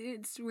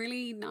 It's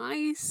really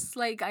nice.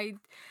 Like I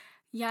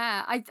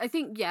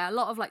think a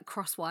lot of like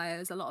cross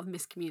wires, a lot of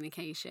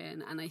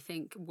miscommunication, and I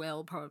think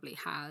Will probably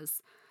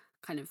has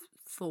kind of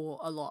thought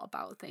a lot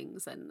about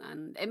things,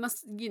 and it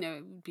must,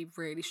 be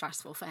really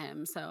stressful for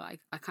him. So I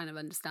kind of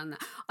understand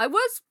that. I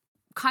was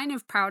kind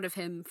of proud of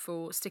him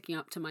for sticking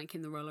up to Mike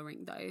in the roller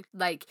rink though.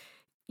 Like,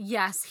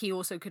 yes, he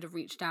also could have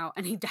reached out,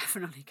 and he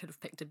definitely could have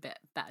picked a bit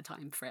better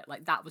time for it.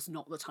 Like, that was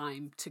not the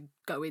time to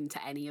go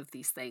into any of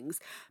these things.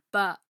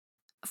 But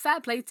fair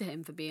play to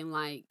him for being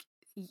like,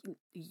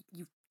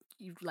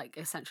 you like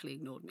essentially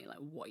ignored me. Like,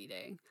 what are you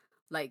doing?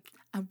 Like,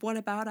 and what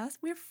about us?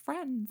 We're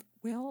friends,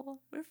 Will.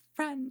 We're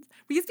friends.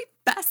 We used to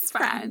be best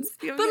friends.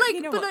 But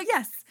like,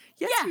 yes,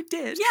 you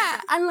did.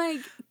 Yeah, and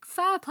like,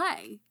 fair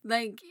play.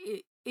 Like,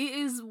 it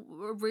is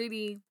a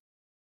really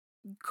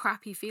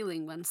crappy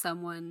feeling when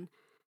someone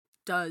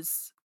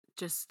does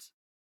just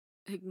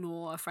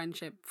ignore a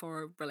friendship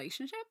for a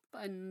relationship,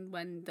 and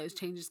when those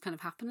changes kind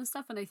of happen and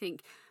stuff. And I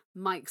think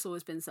Mike's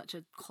always been such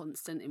a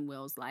constant in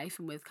Will's life,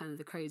 and with kind of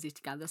the crazy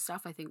together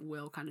stuff, I think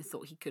Will kind of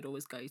thought he could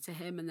always go to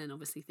him, and then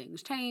obviously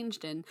things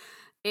changed, and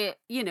it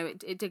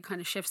did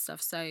kind of shift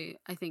stuff. So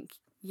I think,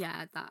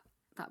 yeah,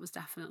 that was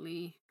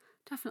definitely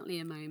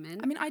a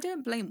moment. I mean, I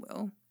don't blame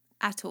Will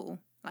at all.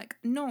 Like,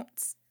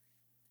 not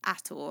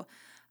at all.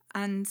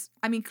 And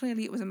I mean,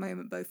 clearly it was a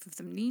moment both of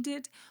them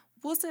needed.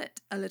 Was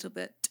it a little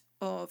bit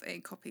of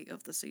a copy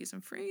of the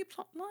season 3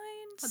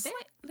 plotline?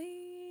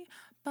 Slightly.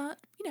 But,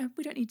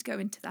 we don't need to go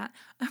into that.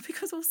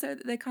 Because also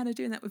they're kind of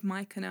doing that with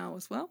Mike and Elle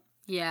as well.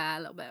 Yeah, a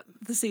little bit.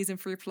 The season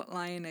 3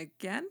 plotline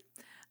again.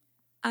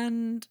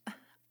 And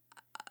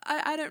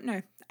I don't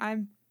know.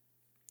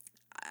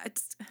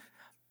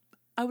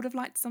 I would have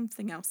liked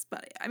something else,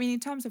 but I mean, in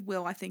terms of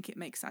Will, I think it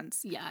makes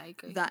sense. Yeah, I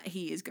agree. That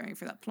he is going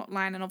through that plot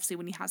line, and obviously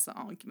when he has that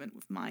argument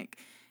with Mike,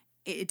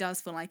 it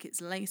does feel like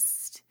it's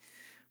laced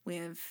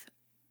with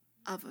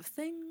other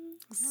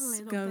things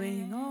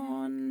going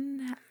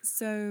on.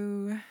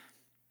 So,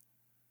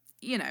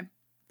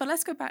 but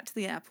let's go back to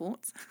the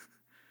airport.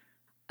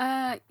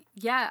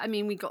 Yeah, I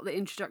mean, we got the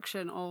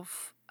introduction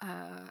of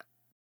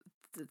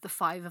the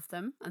 5 of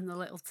them and the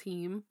little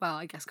team. Well,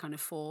 I guess kind of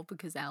 4,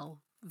 because Elle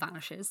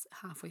vanishes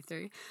halfway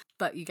through,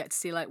 but you get to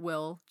see like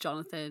Will,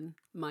 Jonathan,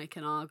 Mike,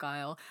 and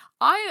Argyle.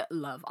 I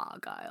love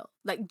Argyle,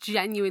 like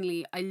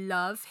genuinely. I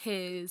love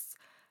his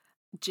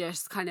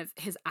just kind of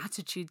his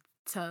attitude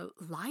to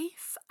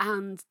life,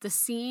 and the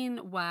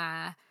scene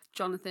where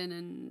Jonathan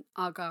and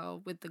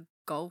Argyle with the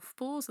golf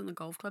balls and the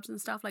golf clubs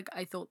and stuff, like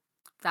I thought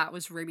that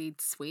was really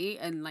sweet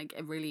and like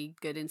a really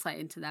good insight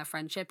into their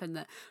friendship, and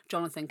that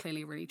Jonathan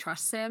clearly really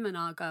trusts him, and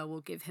Argyle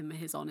will give him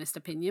his honest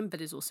opinion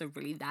but is also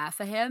really there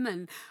for him.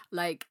 And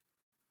like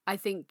I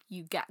think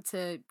you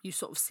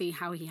sort of see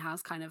how he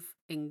has kind of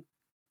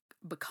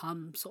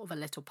become sort of a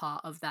little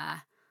part of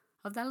their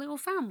little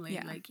family.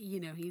 Yeah. Like,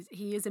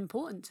 he is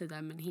important to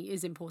them, and he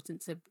is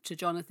important to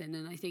Jonathan,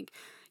 and I think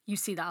you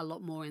see that a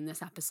lot more in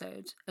this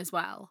episode as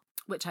well,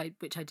 which I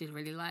did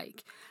really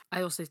like.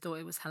 I also thought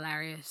it was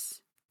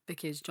hilarious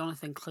because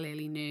Jonathan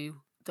clearly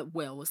knew that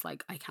Will was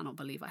like, I cannot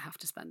believe I have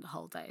to spend a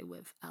whole day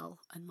with Elle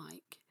and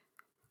Mike.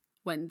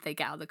 When they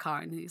get out of the car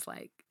and he's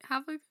like,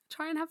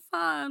 try and have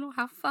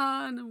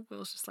fun, and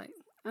Will's just like,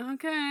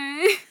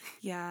 okay.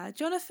 Yeah,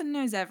 Jonathan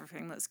knows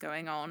everything that's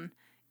going on.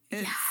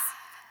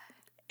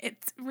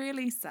 It's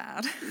really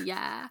sad.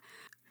 Yeah.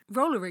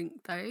 Roller rink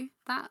though,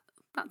 that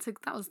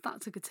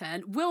took a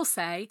turn. Will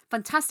say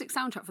fantastic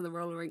soundtrack for the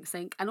roller rink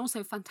sync, and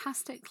also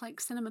fantastic like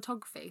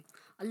cinematography.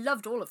 I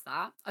loved all of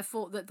that. I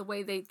thought that the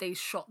way they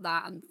shot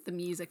that and the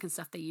music and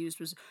stuff they used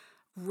was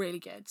really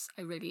good.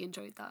 I really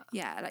enjoyed that.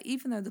 Yeah, like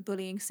even though the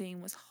bullying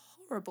scene was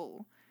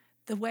horrible,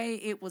 the way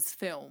it was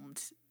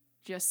filmed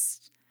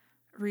just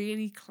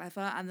really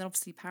clever, and then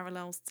obviously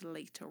parallels to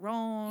later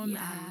on.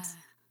 Yeah. And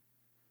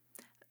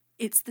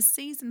it's the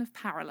season of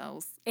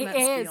parallels. Let's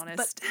be honest.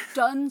 But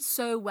done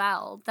so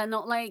well. They're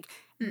not like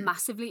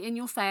massively in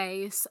your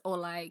face or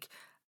like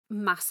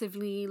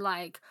massively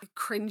like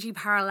cringy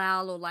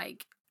parallel or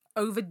like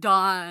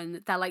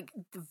overdone. They're like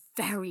the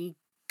very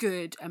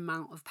good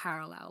amount of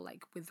parallel,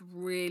 like with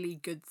really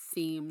good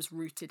themes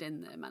rooted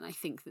in them. And I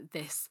think that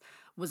this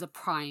was a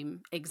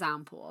prime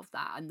example of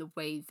that. And the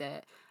way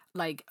that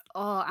like,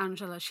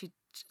 Angela, she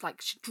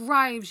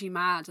drives you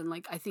mad. And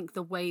like, I think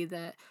the way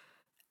that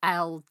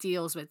Elle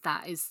deals with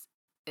that is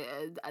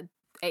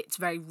it's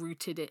very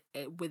rooted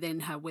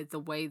within her, with the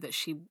way that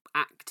she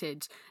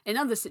acted in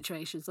other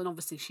situations. And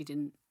obviously she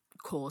didn't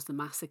cause the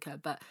massacre,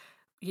 but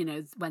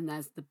when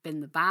there's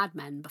been the bad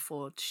men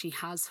before, she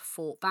has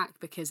fought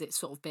back because it's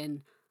sort of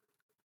been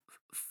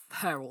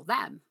her or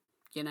them,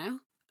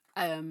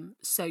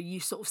 so you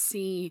sort of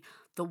see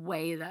the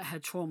way that her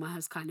trauma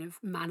has kind of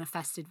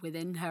manifested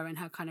within her, and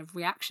her kind of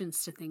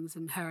reactions to things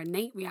and her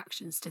innate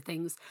reactions to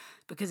things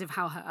because of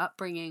how her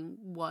upbringing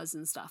was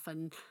and stuff.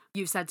 And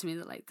you've said to me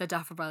that like the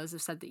Duffer Brothers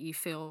have said that you're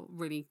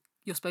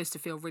supposed to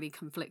feel really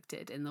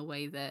conflicted in the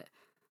way that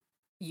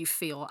you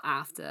feel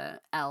after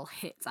Elle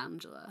hits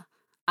Angela.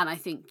 And I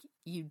think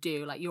you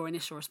do, like your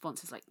initial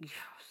response is like,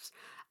 yes.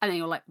 And then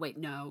you're like, wait,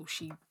 no,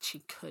 she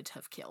could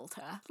have killed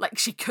her. Like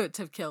she could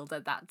have killed her.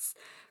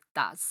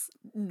 That's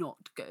not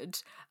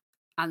good.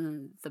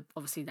 And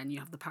obviously then you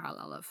have the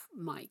parallel of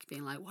Mike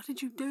being like, what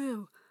did you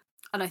do?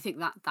 And I think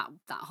that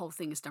whole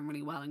thing is done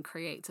really well and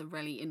creates a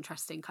really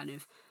interesting kind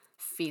of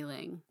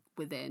feeling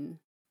within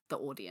the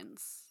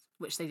audience,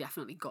 which they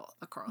definitely got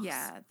across.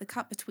 Yeah, the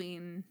cut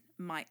between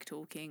Mike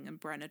talking and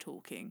Brenna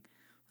talking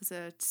was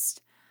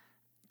just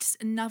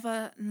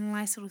another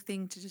nice little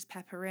thing to just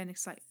pepper in.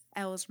 It's like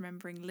Elle's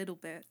remembering little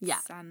bits. Yeah.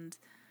 And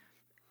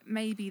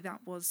maybe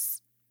that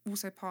was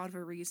also part of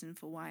a reason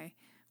for why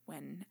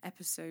when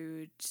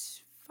episode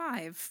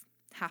 5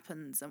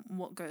 happens and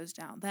what goes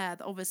down there,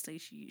 that obviously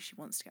she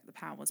wants to get the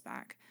powers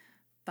back.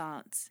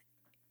 But,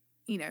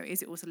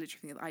 is it also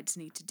literally that I just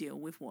need to deal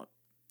with what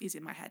is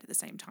in my head at the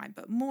same time?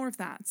 But more of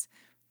that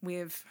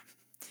with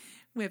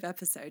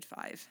episode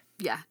 5.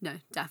 Yeah, no,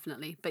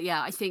 definitely. But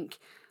yeah, I think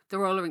the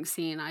roller rink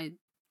scene, I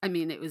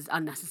mean, it was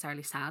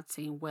unnecessarily sad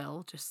seeing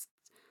Will just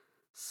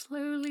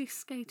slowly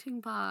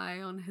skating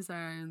by on his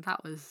own.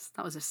 That was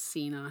a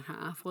scene and a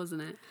half,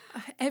 wasn't it?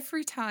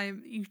 Every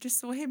time you just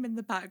saw him in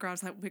the background,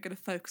 it's like, we're going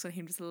to focus on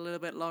him just a little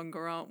bit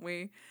longer, aren't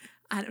we?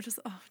 And it was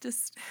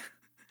just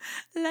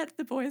let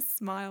the boys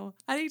smile.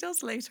 And he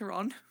does later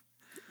on.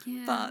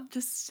 Yeah. But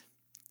just,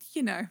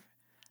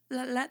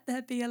 let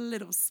there be a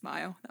little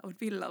smile. That would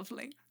be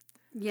lovely.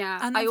 Yeah.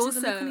 And I also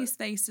also the look on his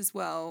face as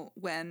well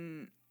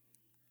when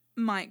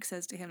Mike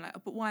says to him, like,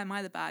 but why am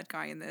I the bad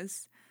guy in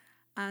this?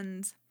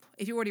 And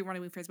if you're already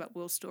running with phrase about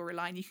Will's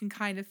storyline, you can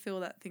kind of feel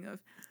that thing of,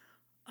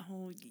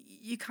 oh,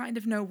 you kind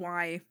of know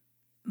why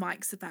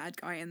Mike's the bad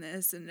guy in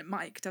this, and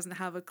Mike doesn't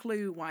have a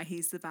clue why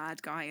he's the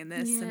bad guy in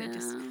this, and it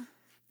just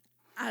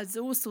adds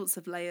all sorts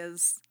of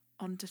layers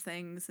onto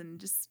things and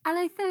just... And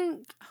I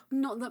think,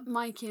 not that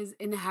Mike is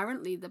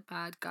inherently the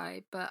bad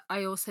guy, but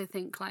I also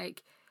think,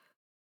 like,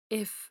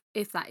 if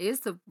that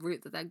is the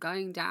route that they're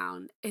going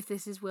down, if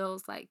this is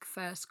Will's, like,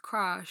 first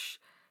crush,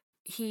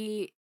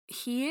 he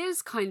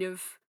is kind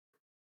of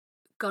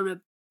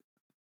gonna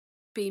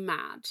be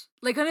mad.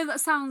 Like, I know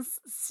that sounds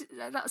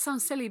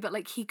silly, but,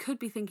 like, he could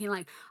be thinking,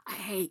 like, I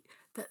hate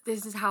that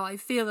this is how I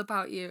feel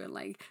about you, and,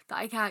 like, that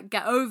I can't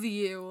get over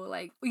you, or,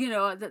 like,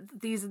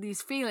 that these are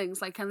these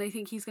feelings, like, and I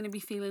think he's going to be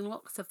feeling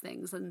lots of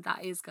things, and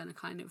that is going to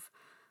kind of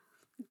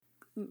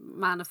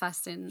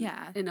manifest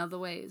in other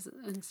ways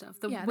and stuff.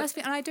 And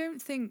I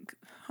don't think,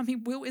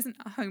 Will isn't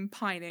at home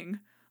pining,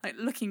 like,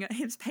 looking at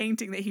his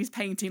painting that he's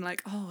painting,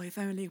 like, oh, if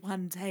only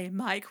one day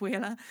Mike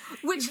Wheeler.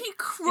 Which he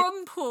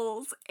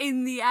crumples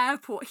in the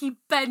airport. He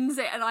bends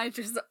it, and I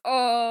just,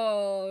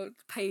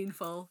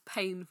 painful. Do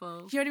you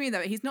know what I mean,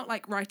 though? He's not,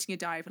 like, writing a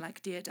diary,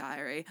 like, dear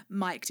diary,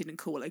 Mike didn't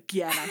call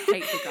again, I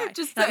hate the guy.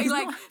 Just putting,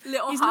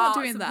 little hearts, not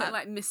doing that. Put,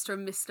 like, Mr.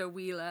 and Mr.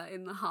 Wheeler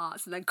in the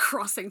hearts, and then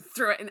crossing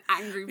through it in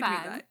angry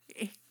pen.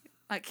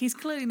 Like, he's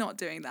clearly not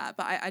doing that,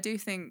 but I do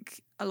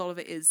think a lot of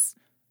it is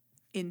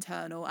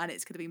internal, and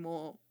it's going to be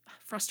more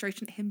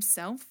frustration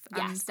himself.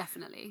 Yes,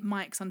 definitely.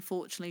 Mike's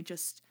unfortunately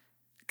just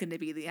going to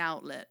be the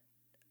outlet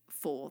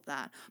for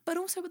that. But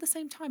also at the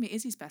same time, it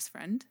is his best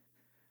friend.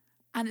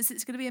 And it's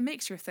going to be a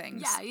mixture of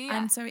things. Yeah.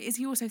 And so is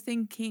he also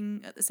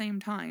thinking at the same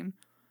time,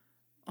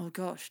 oh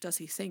gosh, does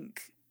he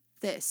think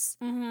this?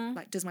 Mm-hmm.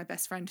 Like, does my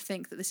best friend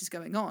think that this is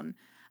going on?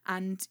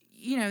 And,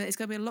 there's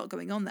going to be a lot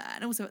going on there.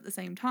 And also at the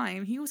same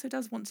time, he also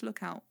does want to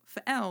look out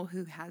for Elle,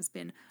 who has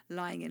been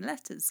lying in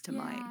letters to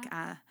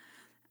Mike.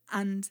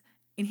 And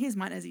in his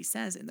mind, as he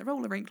says in the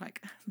roller rink,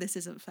 like, this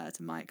isn't fair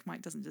to Mike.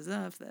 Mike doesn't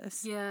deserve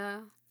this. Yeah.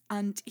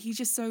 And he's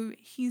just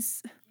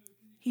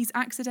he's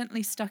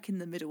accidentally stuck in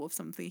the middle of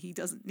something he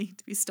doesn't need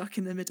to be stuck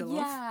in the middle of.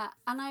 Yeah,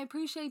 and I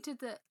appreciated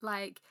that,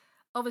 like,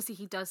 obviously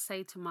he does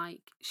say to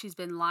Mike, she's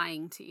been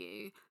lying to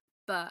you,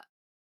 but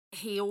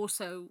he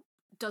also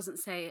doesn't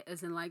say it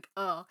as in, like,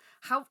 oh,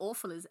 how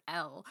awful is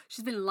Elle?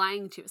 She's been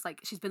lying to you. It's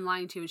like, she's been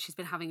lying to you and she's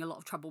been having a lot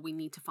of trouble. We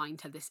need to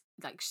find her this,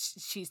 like,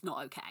 she's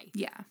not okay.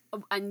 Yeah.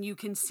 And you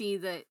can see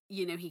that,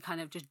 he kind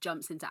of just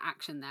jumps into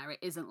action there. It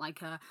isn't like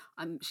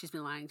she's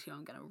been lying to you,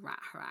 I'm going to rat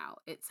her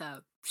out. It's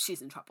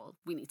she's in trouble.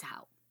 We need to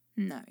help.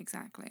 No,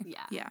 exactly.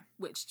 Yeah.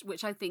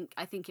 Which I think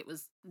it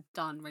was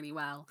done really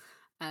well.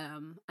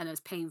 And as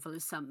painful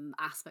as some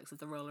aspects of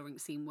the roller rink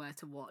scene were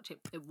to watch,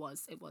 it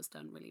was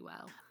done really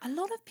well. A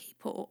lot of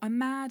people are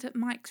mad at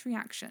Mike's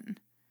reaction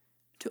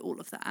to all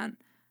of that.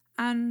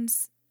 And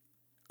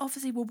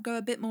obviously we'll go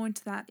a bit more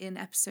into that in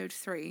episode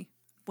 3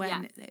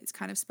 when it's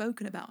kind of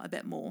spoken about a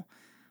bit more.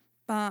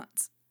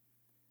 But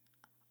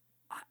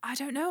I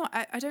don't know.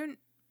 I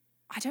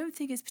don't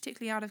think it's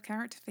particularly out of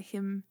character for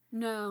him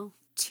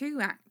to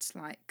act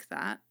like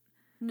that.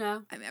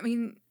 No. I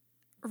mean,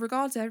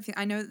 regardless of everything,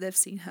 I know that they've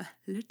seen her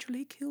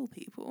literally kill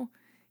people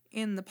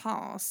in the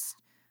past.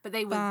 But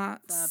they were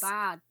the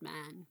bad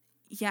men.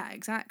 Yeah,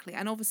 exactly.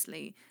 And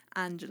obviously,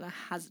 Angela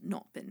has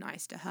not been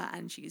nice to her,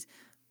 and she's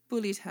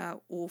bullied her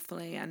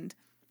awfully, and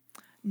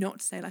not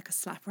to say like a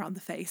slap around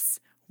the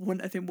face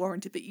wouldn't have been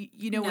warranted, but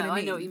you know what I mean?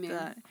 I know what you mean.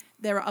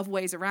 There are other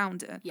ways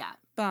around it. Yeah.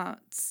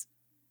 But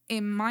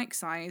in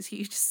Mike's eyes,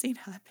 he's just seen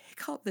her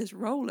pick up this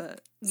roller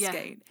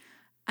skate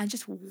and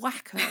just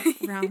whack her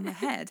around the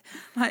head.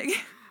 Like...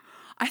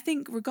 I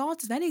think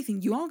regardless of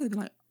anything, you are going to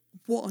be like,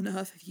 what on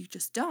earth have you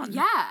just done?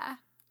 Yeah.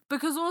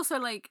 Because also,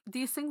 like,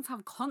 these things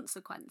have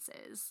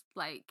consequences.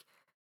 Like,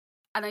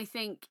 and I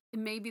think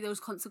maybe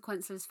those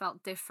consequences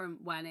felt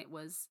different when it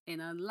was in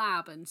a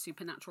lab and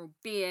supernatural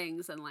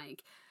beings and,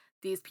 like,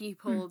 these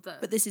people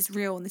that... But this is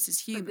real and this is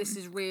human. But this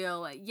is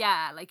real. Like,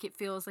 yeah, like, it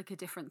feels like a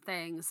different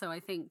thing. So I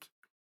think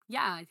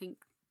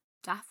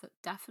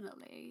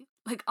definitely.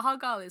 Like,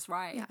 Argyle is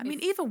right. Yeah, I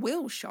mean, even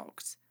Will's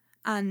shocked.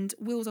 And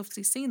Will's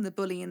obviously seen the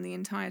bullying the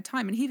entire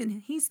time. And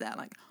he's there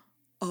like,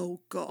 oh,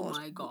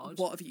 my God,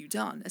 what have you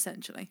done,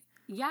 essentially?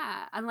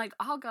 Yeah. And, like,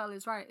 Argyle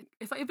is right.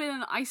 If it had been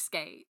an ice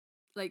skate,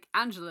 like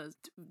Angela's,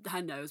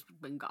 her nose would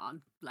have been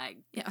gone. Like,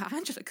 yeah,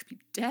 Angela could be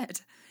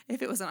dead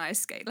if it was an ice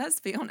skate. Let's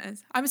be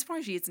honest. I'm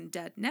surprised she isn't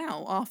dead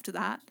now after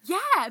that.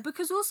 yeah,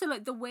 because also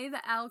like the way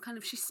that Elle kind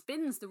of, she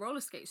spins the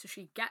roller skate so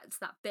she gets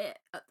that bit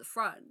at the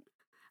front,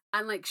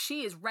 and like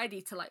she is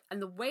ready to like,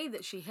 and the way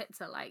that she hits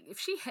her, like if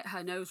she hit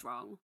her nose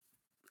wrong,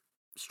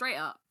 straight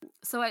up.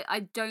 So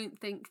I don't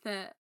think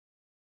that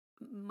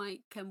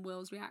Mike and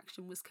Will's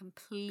reaction was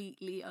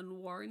completely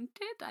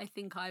unwarranted. I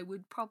think I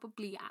would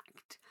probably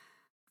act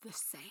the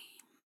same.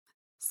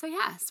 So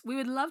yes, we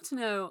would love to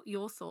know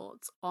your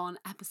thoughts on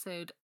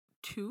episode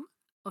 2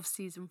 of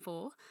season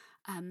 4,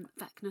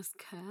 Vecna's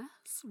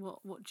Curse.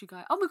 What do you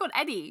guys? Oh my god,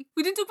 Eddie!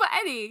 We didn't talk about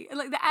Eddie.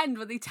 Like the end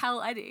where they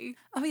tell Eddie.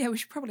 Oh yeah, we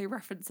should probably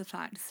reference the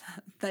fact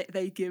that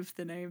they give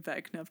the name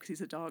Vecna because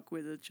he's a dark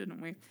wizard,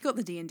 shouldn't we? Got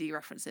the D&D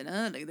reference in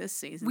early this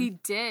season. We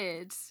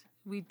did.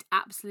 We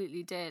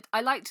absolutely did.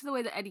 I liked the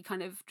way that Eddie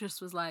kind of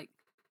just was like,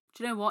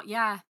 do you know what?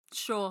 Yeah,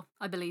 sure,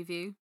 I believe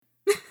you.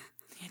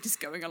 Yeah,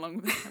 just going along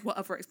with it. What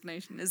other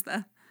explanation is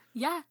there?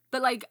 Yeah,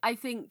 but like I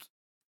think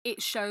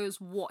it shows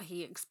what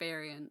he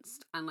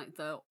experienced and like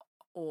the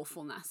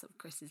awfulness of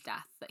Chris's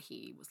death, that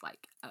he was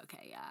like,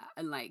 okay, yeah.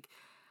 And like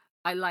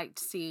I liked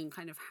seeing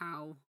kind of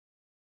how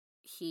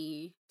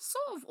he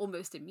sort of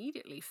almost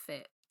immediately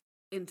fit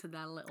into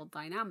their little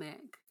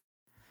dynamic.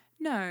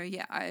 No,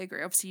 yeah, I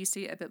agree. Obviously, you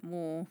see it a bit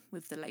more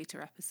with the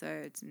later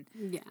episodes, and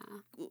Yeah,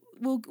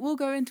 we'll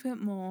go into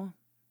it more.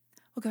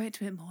 We'll go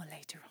into it more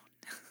later on.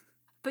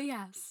 but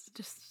yes,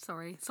 just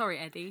sorry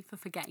Eddie for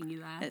forgetting you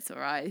there. It's all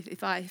right.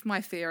 If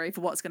my theory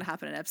for what's going to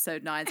happen in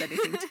episode 9 is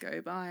anything to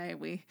go by,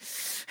 we.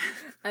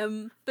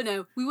 But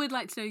no, we would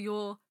like to know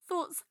your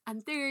thoughts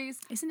and theories.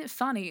 Isn't it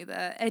funny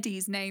that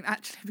Eddie's name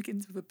actually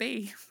begins with a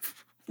B?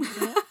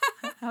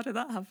 How did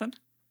that happen?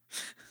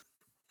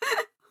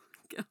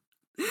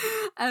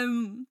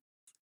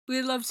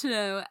 We'd love to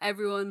know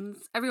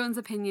everyone's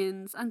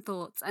opinions and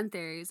thoughts and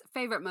theories,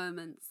 favourite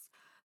moments,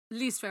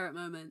 least favourite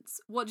moments.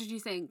 What did you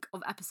think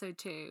of episode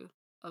 2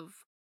 of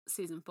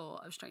season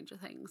 4 of Stranger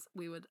Things?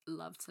 We would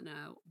love to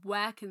know.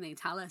 Where can they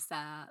tell us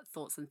their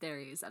thoughts and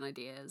theories and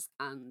ideas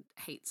and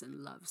hates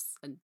and loves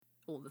and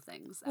all the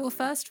things? Well,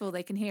 first of all,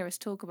 they can hear us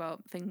talk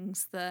about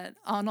things that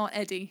are not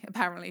Eddie,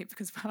 apparently,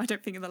 because I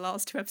don't think in the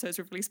last 2 episodes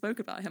we've really spoke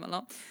about him a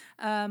lot.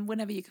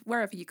 Wherever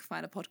you can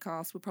find a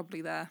podcast, we're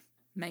probably there.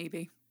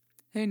 Maybe.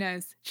 Who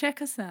knows?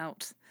 Check us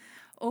out.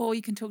 Or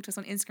you can talk to us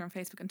on Instagram,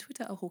 Facebook and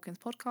Twitter at Hawkins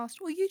Podcast,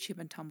 or YouTube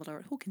and Tumblr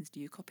at Hawkins Do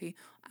You Copy.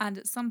 And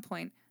at some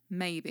point,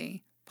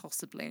 maybe,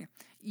 possibly,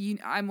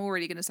 I'm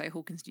already going to say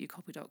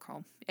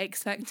hawkinsdoyoucopy.com.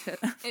 Expect it.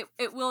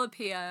 It will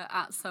appear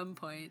at some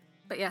point.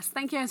 But yes,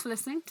 thank you guys for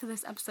listening to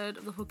this episode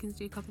of the Hawkins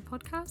Do You Copy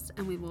podcast,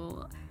 and we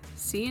will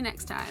see you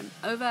next time.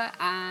 Over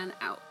and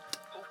out.